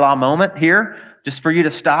 our Selah moment here, just for you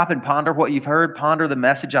to stop and ponder what you've heard, ponder the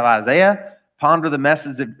message of Isaiah, ponder the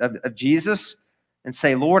message of Jesus, and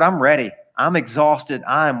say, Lord, I'm ready. I'm exhausted.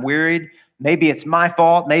 I am wearied. Maybe it's my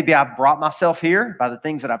fault. Maybe I've brought myself here by the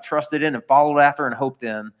things that I've trusted in and followed after and hoped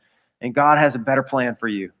in. And God has a better plan for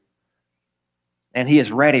you. And He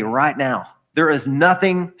is ready right now. There is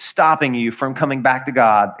nothing stopping you from coming back to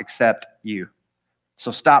God except you.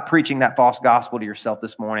 So stop preaching that false gospel to yourself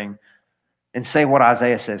this morning and say what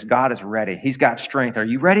Isaiah says. God is ready. He's got strength. Are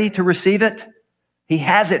you ready to receive it? He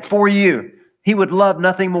has it for you. He would love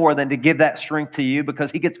nothing more than to give that strength to you because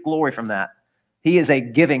He gets glory from that. He is a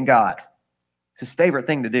giving God. It's His favorite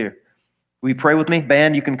thing to do. Will you pray with me?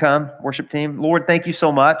 Band, you can come. Worship team. Lord, thank you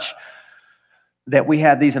so much that we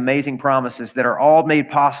have these amazing promises that are all made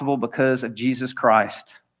possible because of Jesus Christ.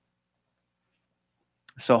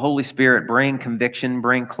 So Holy Spirit, bring conviction,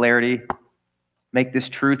 bring clarity. Make this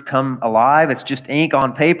truth come alive. It's just ink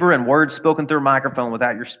on paper and words spoken through a microphone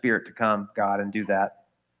without your Spirit to come, God, and do that.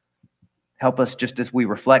 Help us just as we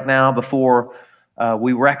reflect now before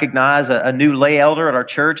we recognize a new lay elder at our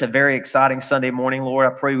church, a very exciting Sunday morning, Lord. I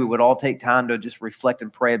pray we would all take time to just reflect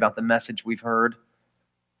and pray about the message we've heard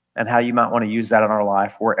and how you might want to use that in our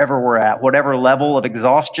life, wherever we're at, whatever level of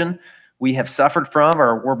exhaustion we have suffered from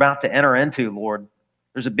or we're about to enter into, Lord.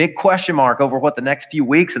 There's a big question mark over what the next few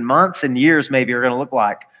weeks and months and years maybe are going to look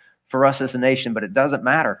like for us as a nation, but it doesn't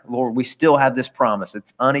matter. Lord, we still have this promise.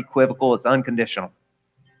 It's unequivocal. It's unconditional.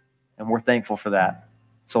 And we're thankful for that.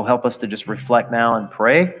 So help us to just reflect now and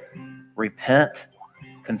pray, repent,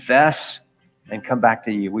 confess, and come back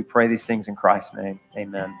to you. We pray these things in Christ's name.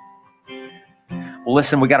 Amen. Well,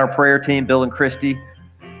 listen, we got our prayer team, Bill and Christy,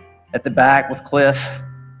 at the back with Cliff.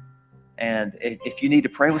 And if you need to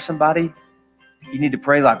pray with somebody, you need to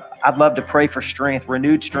pray. Like, I'd love to pray for strength,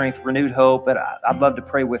 renewed hope, but I'd love to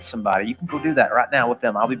pray with somebody. You can go do that right now with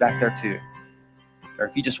them. I'll be back there too. Or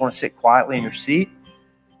if you just want to sit quietly in your seat,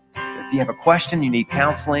 if you have a question, you need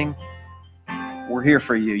counseling, we're here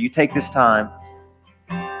for you. You take this time,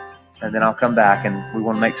 and then I'll come back, and we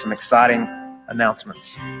want to make some exciting announcements.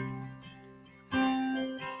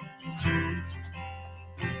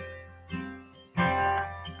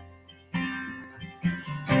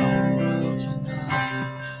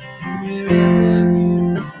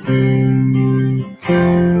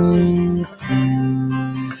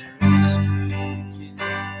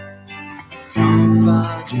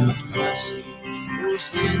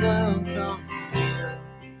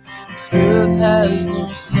 Earth has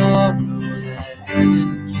no sorrow that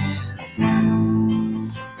heaven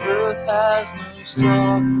can. Earth has no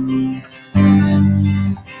sorrow that heaven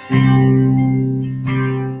can.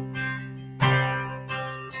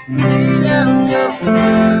 So lay down your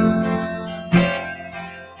burden,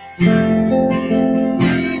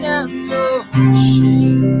 lay down your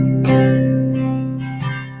shame,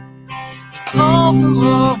 and all the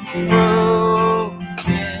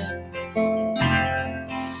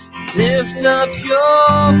lifts up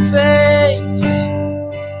your face,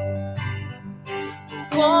 the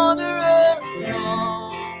wanderer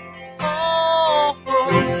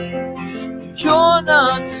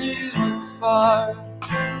not too far.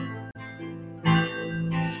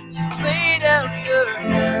 So lay down your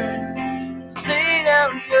burden, lay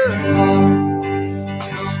down your heart,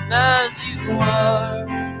 come as you are.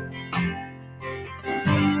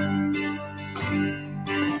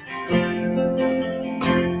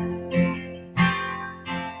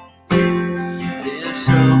 There's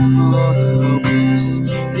hope for the hopeless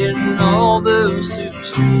in all those who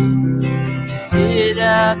stray. Sit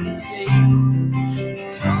at the table,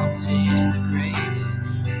 come taste the grace.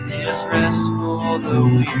 There's rest for the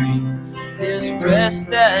weary, there's rest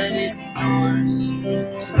that endures.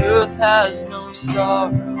 This earth has no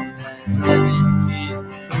sorrow that heaven can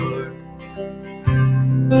endure.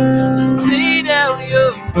 So lay down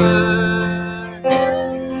your burdens,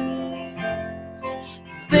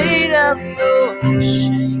 lay down your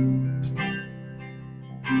shame.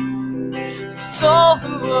 Cause all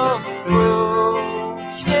who are broken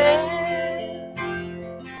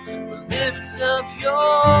lift up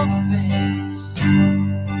your face.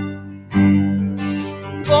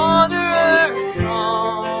 Wanderer,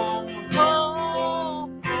 come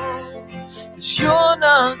home, 'cause you're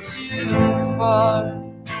not too far.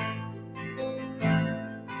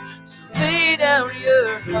 So lay down your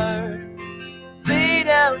hurt, lay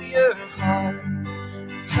down your heart,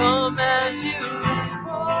 come as you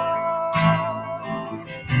are,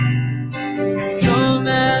 come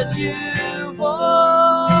as you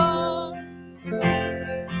are.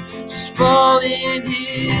 Just fall in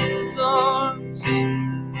his arms,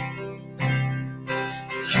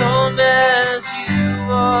 come as you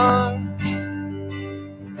are.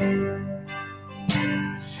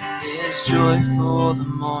 There's joy for the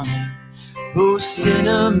morning, oh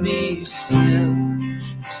sinner, be still.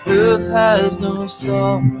 This earth has no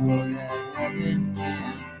sorrow that heaven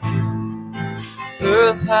can.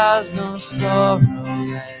 Earth has no sorrow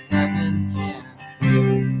that heaven can.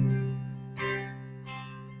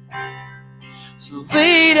 So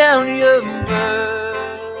lay down your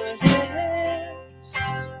burdens,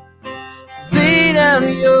 lay down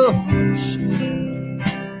your shame.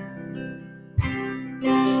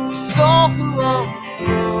 'Cause all who are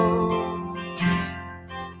broken,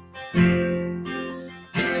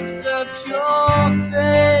 lift up your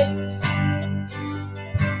face.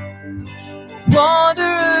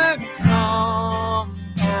 Wanderer, come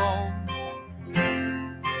home,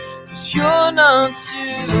 'cause you're not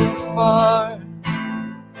too far.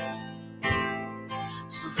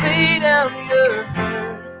 So lay down your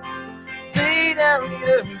hurt, lay down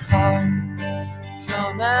your heart,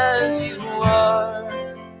 come as you are.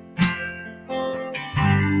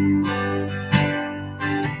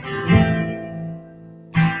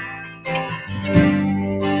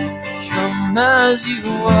 Come as you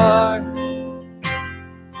are,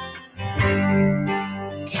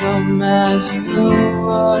 come as you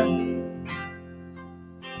are.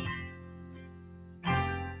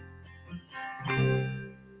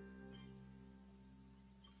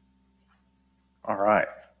 All right.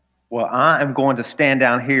 Well, I am going to stand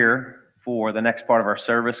down here for the next part of our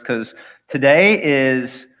service because today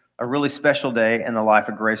is a really special day in the life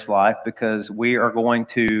of Grace Life because we are going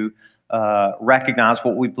to recognize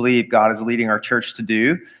what we believe God is leading our church to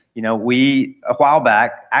do. You know, a while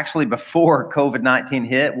back, actually before COVID-19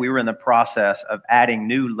 hit, we were in the process of adding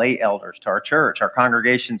new lay elders to our church. Our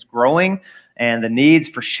congregation's growing and the needs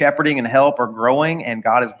for shepherding and help are growing, and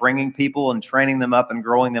God is bringing people and training them up and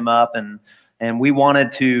growing them up. And we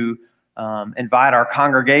wanted to invite our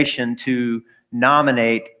congregation to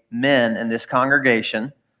nominate men in this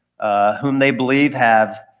congregation whom they believe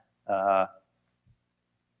have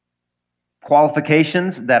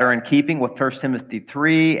qualifications that are in keeping with 1 Timothy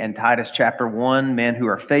 3 and Titus chapter 1, men who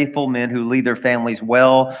are faithful, men who lead their families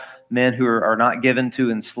well, men who are not given to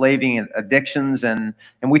enslaving and addictions. And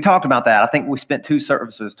we talked about that. I think we spent 2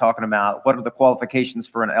 services talking about what are the qualifications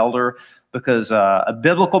for an elder, because a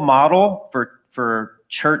biblical model for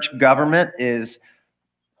church government is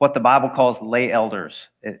what the Bible calls lay elders.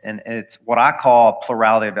 And it's what I call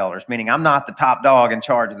plurality of elders, meaning I'm not the top dog in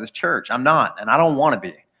charge of this church. I'm not, and I don't want to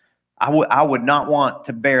be. I would not want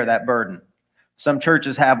to bear that burden. Some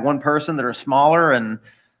churches have one person that are smaller, and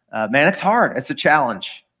man, it's hard. It's a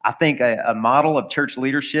challenge. I think a model of church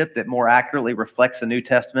leadership that more accurately reflects the New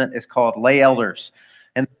Testament is called lay elders.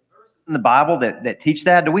 And in the Bible that teach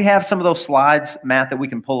that. Do we have some of those slides, Matt, that we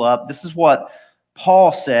can pull up? This is what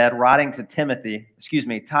Paul said, writing to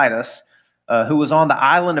Titus, who was on the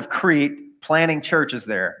island of Crete planting churches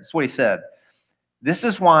there. That's what he said. This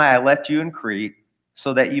is why I left you in Crete,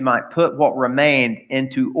 so that you might put what remained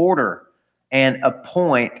into order and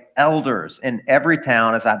appoint elders in every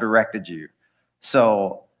town as I directed you.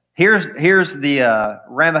 So Here's the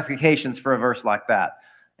ramifications for a verse like that.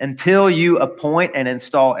 Until you appoint and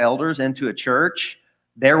install elders into a church,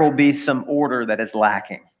 there will be some order that is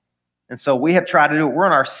lacking. And so we have tried to do it. We're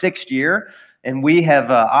in our 6th year, and we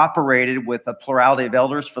have operated with a plurality of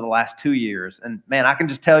elders for the last 2 years. And man, I can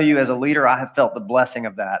just tell you as a leader, I have felt the blessing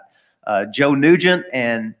of that. Joe Nugent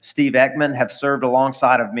and Steve Ekman have served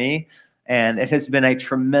alongside of me, and it has been a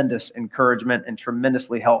tremendous encouragement and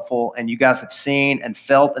tremendously helpful. And you guys have seen and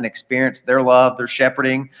felt and experienced their love, their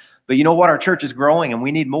shepherding. But you know what? Our church is growing, and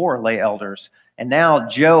we need more lay elders. And now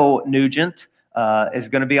Joe Nugent is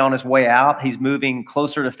going to be on his way out. He's moving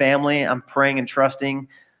closer to family. I'm praying and trusting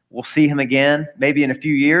we'll see him again, maybe in a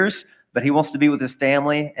few years, but he wants to be with his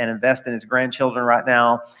family and invest in his grandchildren right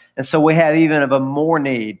now. And so we have even of a more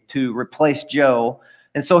need to replace Joe.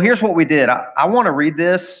 And so here's what we did. I want to read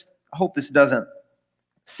this. I hope this doesn't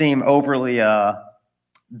seem overly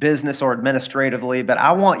business or administratively, but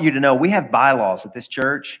I want you to know we have bylaws at this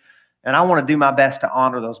church, and I want to do my best to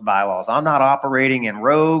honor those bylaws. I'm not operating in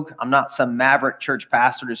rogue. I'm not some maverick church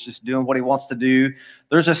pastor that's just doing what he wants to do.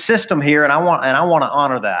 There's a system here, and I want to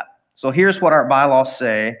honor that. So here's what our bylaws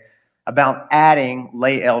say about adding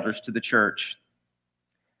lay elders to the church.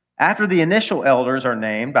 After the initial elders are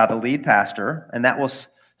named by the lead pastor, and that was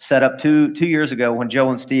set up two years ago when Joe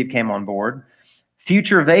and Steve came on board,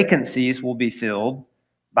 future vacancies will be filled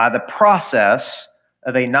by the process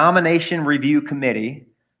of a nomination review committee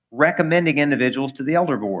recommending individuals to the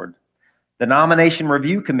elder board. The nomination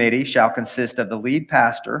review committee shall consist of the lead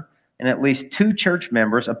pastor and at least 2 church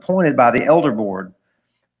members appointed by the elder board.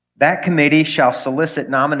 That committee shall solicit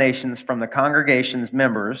nominations from the congregation's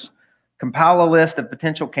members, compile a list of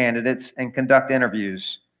potential candidates, and conduct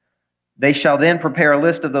interviews. They shall then prepare a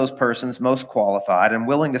list of those persons most qualified and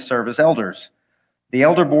willing to serve as elders. The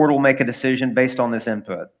elder board will make a decision based on this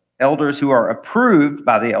input. Elders who are approved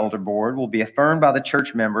by the elder board will be affirmed by the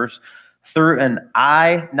church members through an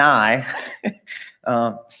I-9,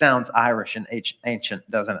 sounds Irish and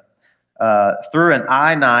ancient, doesn't it? Through an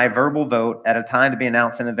I-9 verbal vote at a time to be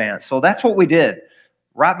announced in advance. So that's what we did.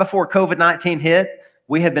 Right before COVID-19 hit,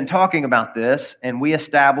 we had been talking about this, and we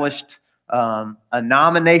established a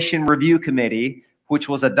nomination review committee, which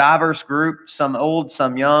was a diverse group, some old,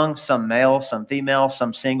 some young, some male, some female,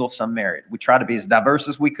 some single, some married. We tried to be as diverse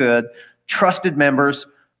as we could, trusted members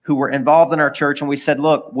who were involved in our church, and we said,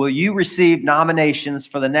 look, will you receive nominations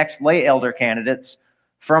for the next lay elder candidates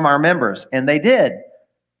from our members? And they did.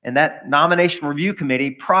 And that nomination review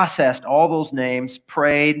committee processed all those names,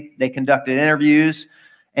 prayed, they conducted interviews,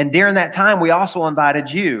 and during that time, we also invited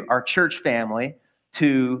you, our church family,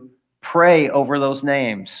 to pray over those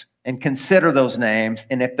names and consider those names.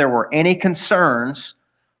 And if there were any concerns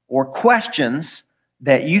or questions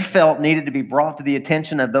that you felt needed to be brought to the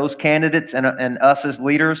attention of those candidates and us as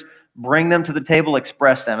leaders, bring them to the table,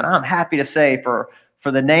 express them. And I'm happy to say for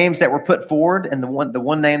the names that were put forward and the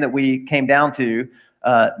one name that we came down to,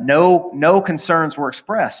 no concerns were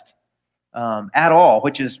expressed at all,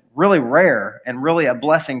 which is really rare and really a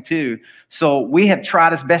blessing too. So we have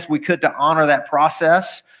tried as best we could to honor that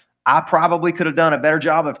process. I probably could have done a better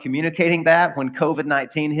job of communicating that when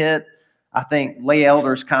COVID-19 hit. I think lay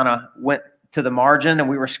elders kind of went to the margin, and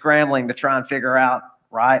we were scrambling to try and figure out,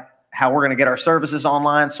 right, how we're going to get our services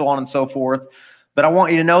online, so on and so forth. But I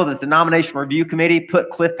want you to know that the nomination review committee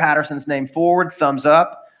put Cliff Patterson's name forward, thumbs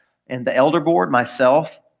up, and the elder board,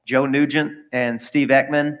 myself, Joe Nugent, and Steve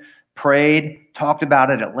Ekman, prayed, talked about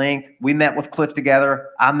it at length. We met with Cliff together.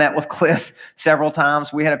 I met with Cliff several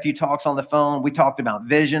times. We had a few talks on the phone. We talked about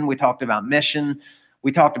vision. We talked about mission.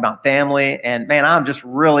 We talked about family. And man, I'm just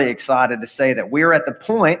really excited to say that we're at the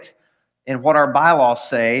point in what our bylaws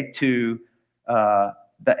say to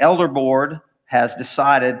the elder board has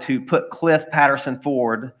decided to put Cliff Patterson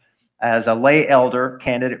forward as a lay elder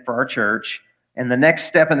candidate for our church. And the next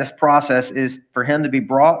step in this process is for him to be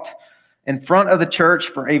brought in front of the church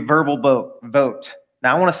for a verbal vote.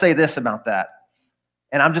 Now, I want to say this about that.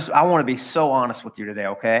 And I want to be so honest with you today,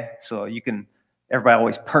 okay? So everybody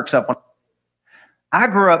always perks up. I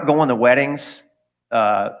grew up going to weddings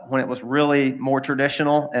when it was really more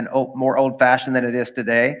traditional and more old-fashioned than it is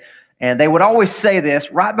today. And they would always say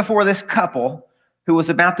this right before this couple who was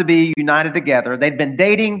about to be united together. They'd been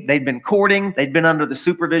dating, they'd been courting, they'd been under the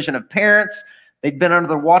supervision of parents, they'd been under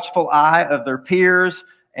the watchful eye of their peers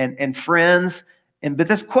and friends. But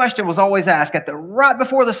this question was always asked right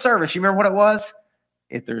before the service. You remember what it was?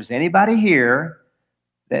 If there's anybody here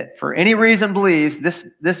that for any reason believes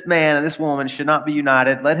this man and this woman should not be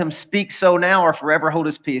united, let him speak so now or forever hold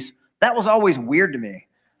his peace. That was always weird to me.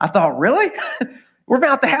 I thought, really? we're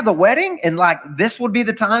about to have the wedding, and like this would be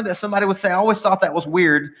the time that somebody would say, I always thought that was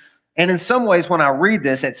weird. And in some ways, when I read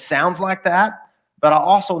this, it sounds like that. But I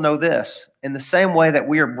also know this, in the same way that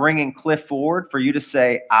we are bringing Cliff forward for you to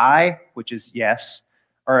say I, which is yes,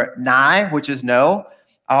 or nigh, which is no,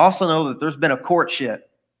 I also know that there's been a courtship.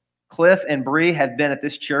 Cliff and Bree have been at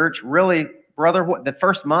this church. Really, brother, the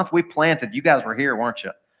first month we planted, you guys were here, weren't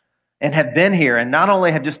you? And have been here. And not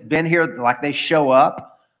only have just been here, like they show up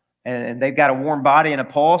and they've got a warm body and a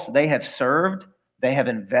pulse, they have served, they have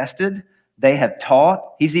invested, they have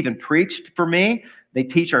taught. He's even preached for me. They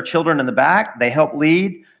teach our children in the back. They help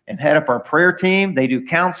lead and head up our prayer team. They do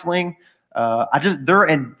counseling.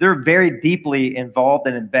 They're very deeply involved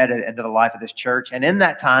and embedded into the life of this church. And in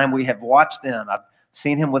that time, we have watched them. I've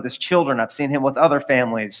seen him with his children. I've seen him with other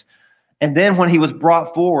families. And then when he was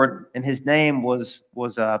brought forward and his name was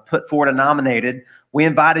put forward and nominated, we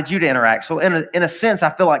invited you to interact. So in a sense,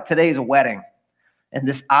 I feel like today is a wedding. And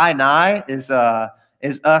this I nigh is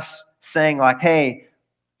us saying like, hey,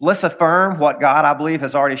 let's affirm what God, I believe,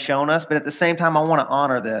 has already shown us. But at the same time, I want to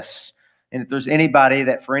honor this. And if there's anybody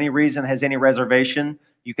that for any reason has any reservation,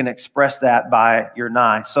 you can express that by your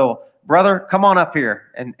nigh. So, brother, come on up here.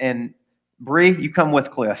 And Bree, you come with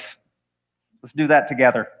Cliff. Let's do that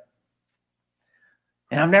together.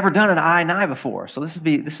 And I've never done an I nigh before, so this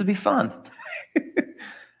would be fun.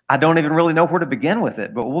 I don't even really know where to begin with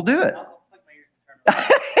it, but we'll do it.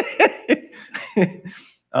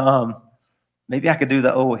 Maybe I could do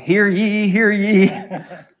the, hear ye, hear ye.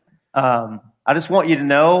 I just want you to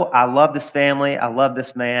know I love this family. I love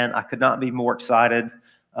this man. I could not be more excited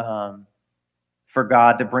for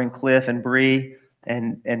God to bring Cliff and Bree.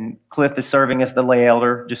 And Cliff is serving as the lay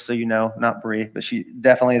elder, just so you know, not Bree, but she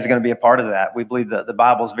definitely is going to be a part of that. We believe that the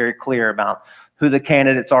Bible is very clear about who the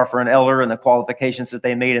candidates are for an elder and the qualifications that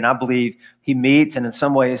they meet. And I believe he meets, and in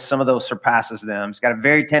some ways, some of those surpasses them. He's got a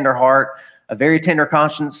very tender heart, a very tender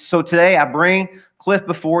conscience. So today I bring Cliff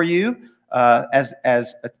before you as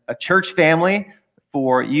a church family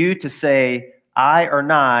for you to say I or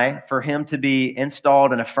nigh, for him to be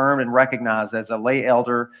installed and affirmed and recognized as a lay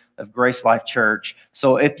elder of Grace Life Church.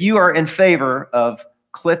 So if you are in favor of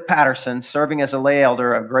Cliff Patterson serving as a lay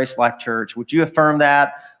elder of Grace Life Church, would you affirm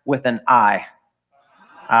that with an I?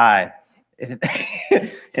 Aye. And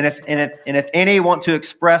if any want to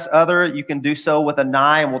express other, you can do so with a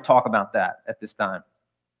nigh, and we'll talk about that at this time.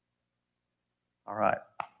 All right.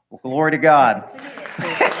 Well, glory to God.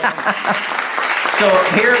 So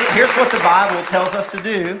here's what the Bible tells us to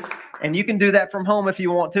do, and you can do that from home if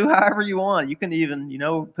you want to, however you want. You can even,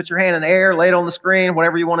 put your hand in the air, lay it on the screen,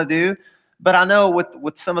 whatever you want to do. But I know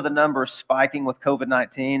with some of the numbers spiking with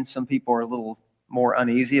COVID-19, some people are a little more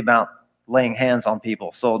uneasy about laying hands on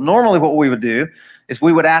people. So normally what we would do is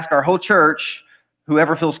we would ask our whole church,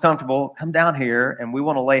 whoever feels comfortable, come down here, and we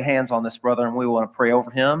want to lay hands on this brother, and we want to pray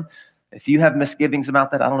over him. If you have misgivings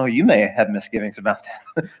about that, I don't know, you may have misgivings about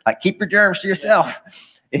that. Like, keep your germs to yourself.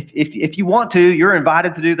 If you want to, you're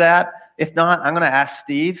invited to do that. If not, I'm going to ask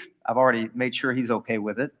Steve. I've already made sure he's okay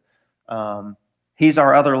with it. He's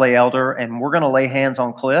our other lay elder, and we're going to lay hands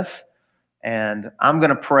on Cliff. And I'm going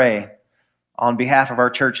to pray on behalf of our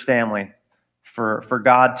church family for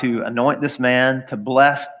God to anoint this man, to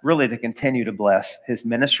bless, really to continue to bless his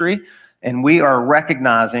ministry. And we are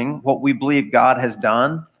recognizing what we believe God has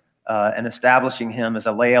done and establishing him as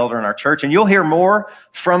a lay elder in our church. And you'll hear more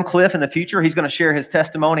from Cliff in the future. He's going to share his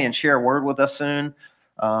testimony and share a word with us soon.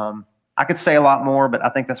 I could say a lot more, but I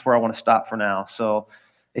think that's where I want to stop for now. So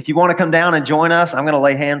if you want to come down and join us, I'm going to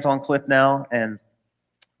lay hands on Cliff now, and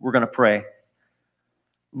we're going to pray.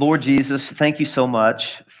 Lord Jesus, thank you so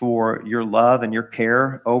much for your love and your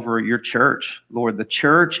care over your church. Lord, the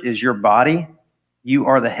church is your body. You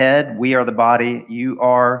are the head. We are the body. You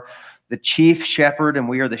are the chief shepherd, and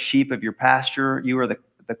we are the sheep of your pasture. You are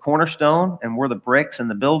the cornerstone, and we're the bricks in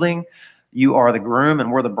the building. You are the groom,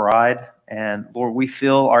 and we're the bride. And Lord, we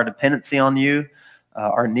feel our dependency on you,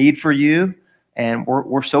 our need for you, and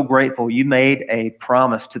we're so grateful. You made a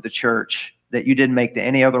promise to the church that you didn't make to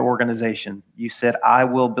any other organization. You said, I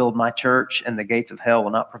will build my church, and the gates of hell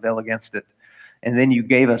will not prevail against it. And then you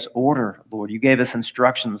gave us order, Lord. You gave us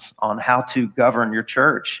instructions on how to govern your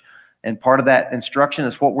church. And part of that instruction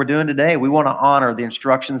is what we're doing today. We want to honor the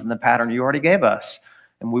instructions and the pattern you already gave us.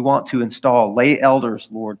 And we want to install lay elders,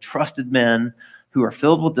 Lord, trusted men who are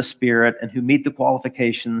filled with the Spirit and who meet the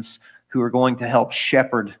qualifications, who are going to help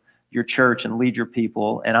shepherd your church and lead your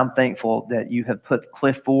people. And I'm thankful that you have put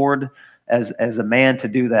Cliff forward as a man to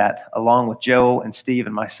do that, along with Joe and Steve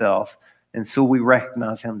and myself. And so we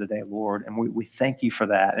recognize him today, Lord, and we thank you for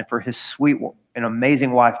that, and for his sweet and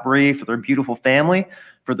amazing wife, Bree, for their beautiful family,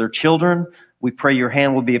 for their children. We pray your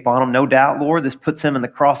hand will be upon him. No doubt, Lord, this puts him in the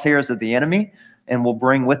crosshairs of the enemy and will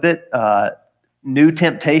bring with it new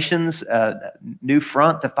temptations, new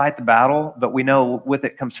front to fight the battle. But we know with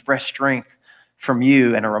it comes fresh strength from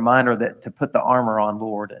you and a reminder that to put the armor on,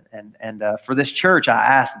 Lord. And for this church, I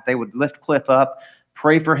ask that they would lift Cliff up,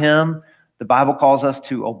 pray for him. The Bible calls us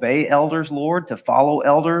to obey elders, Lord, to follow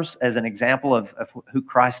elders as an example of who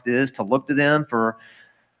Christ is, to look to them for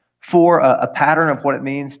a pattern of what it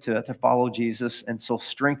means to follow Jesus. And so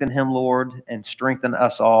strengthen him, Lord, and strengthen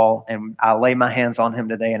us all. And I lay my hands on him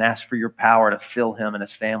today and ask for your power to fill him and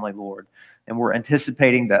his family, Lord. And we're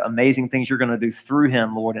anticipating the amazing things you're going to do through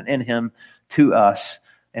him, Lord, and in him to us.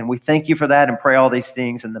 And we thank you for that and pray all these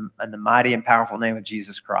things in the mighty and powerful name of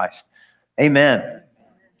Jesus Christ. Amen.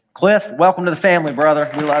 Cliff, welcome to the family,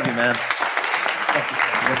 brother. We love you, man.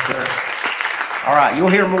 Yes, sir. All right, you'll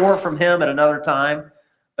hear more from him at another time.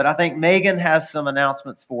 But I think Megan has some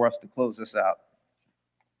announcements for us to close this out.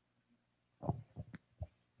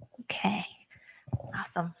 Okay,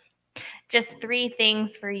 awesome. Just 3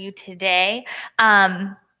 things for you today.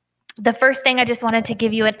 The first thing, I just wanted to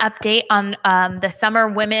give you an update on the Summer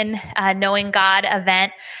Women Knowing God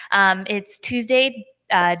event. It's Tuesday,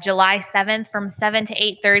 July 7th from 7 to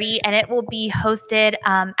 8:30, and it will be hosted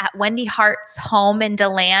at Wendy Hart's home in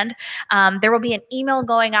DeLand. There will be an email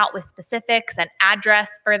going out with specifics and address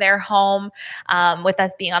for their home. With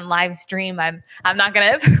us being on live stream, I'm not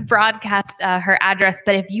going to broadcast her address,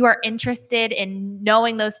 but if you are interested in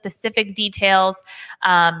knowing those specific details,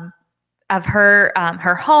 of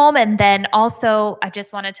her home. And then also, I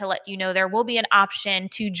just wanted to let you know there will be an option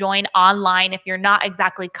to join online if you're not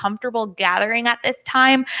exactly comfortable gathering at this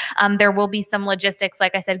time. There will be some logistics,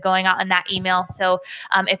 like I said, going out in that email. So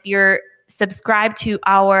if you're subscribed to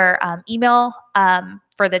our email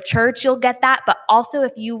for the church, you'll get that. But also,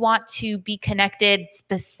 if you want to be connected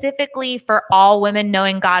specifically for All Women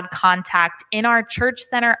Knowing God contact in our Church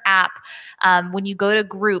Center app, when you go to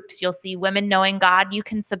groups, you'll see Women Knowing God. You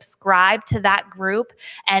can subscribe to that group,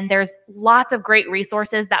 and there's lots of great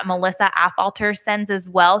resources that Melissa Affalter sends as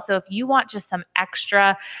well. So if you want just some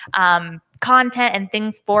extra content and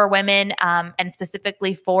things for women, and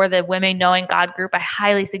specifically for the Women Knowing God group, I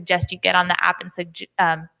highly suggest you get on the app and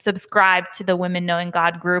subscribe to the Women Knowing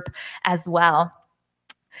God group as well.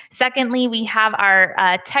 Secondly, we have our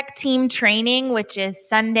tech team training, which is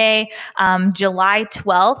Sunday, July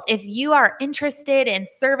 12th. If you are interested in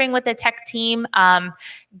serving with the tech team,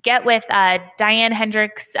 get with Diane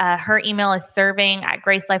Hendricks. Her email is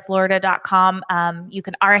serving@gracelifeflorida.com. You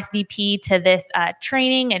can RSVP to this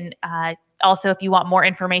training, and also, if you want more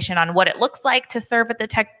information on what it looks like to serve with the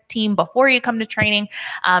tech team before you come to training,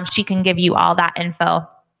 she can give you all that info.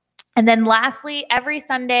 And then lastly, every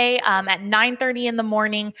Sunday at 9:30 in the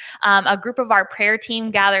morning, a group of our prayer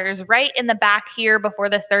team gathers right in the back here before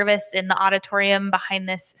the service in the auditorium behind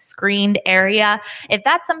this screened area. If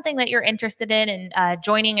that's something that you're interested in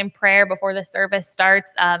joining in prayer before the service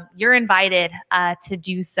starts, you're invited to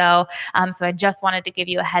do so. So I just wanted to give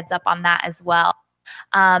you a heads up on that as well.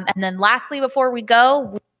 And then lastly, before we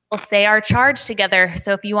go, we'll say our charge together.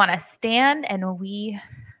 So if you want to stand, and we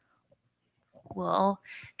will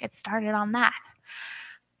get started on that.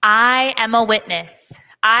 I am a witness.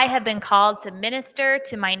 I have been called to minister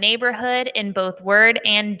to my neighborhood in both word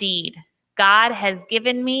and deed. God has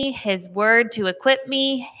given me his word to equip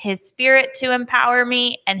me, his spirit to empower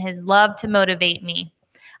me, and his love to motivate me.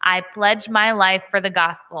 I pledge my life for the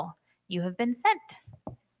gospel. You have been sent.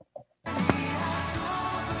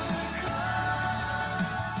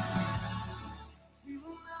 We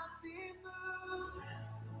will not be moved.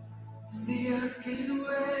 The earth gives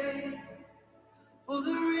way. For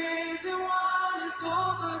the risen one is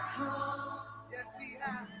overcome.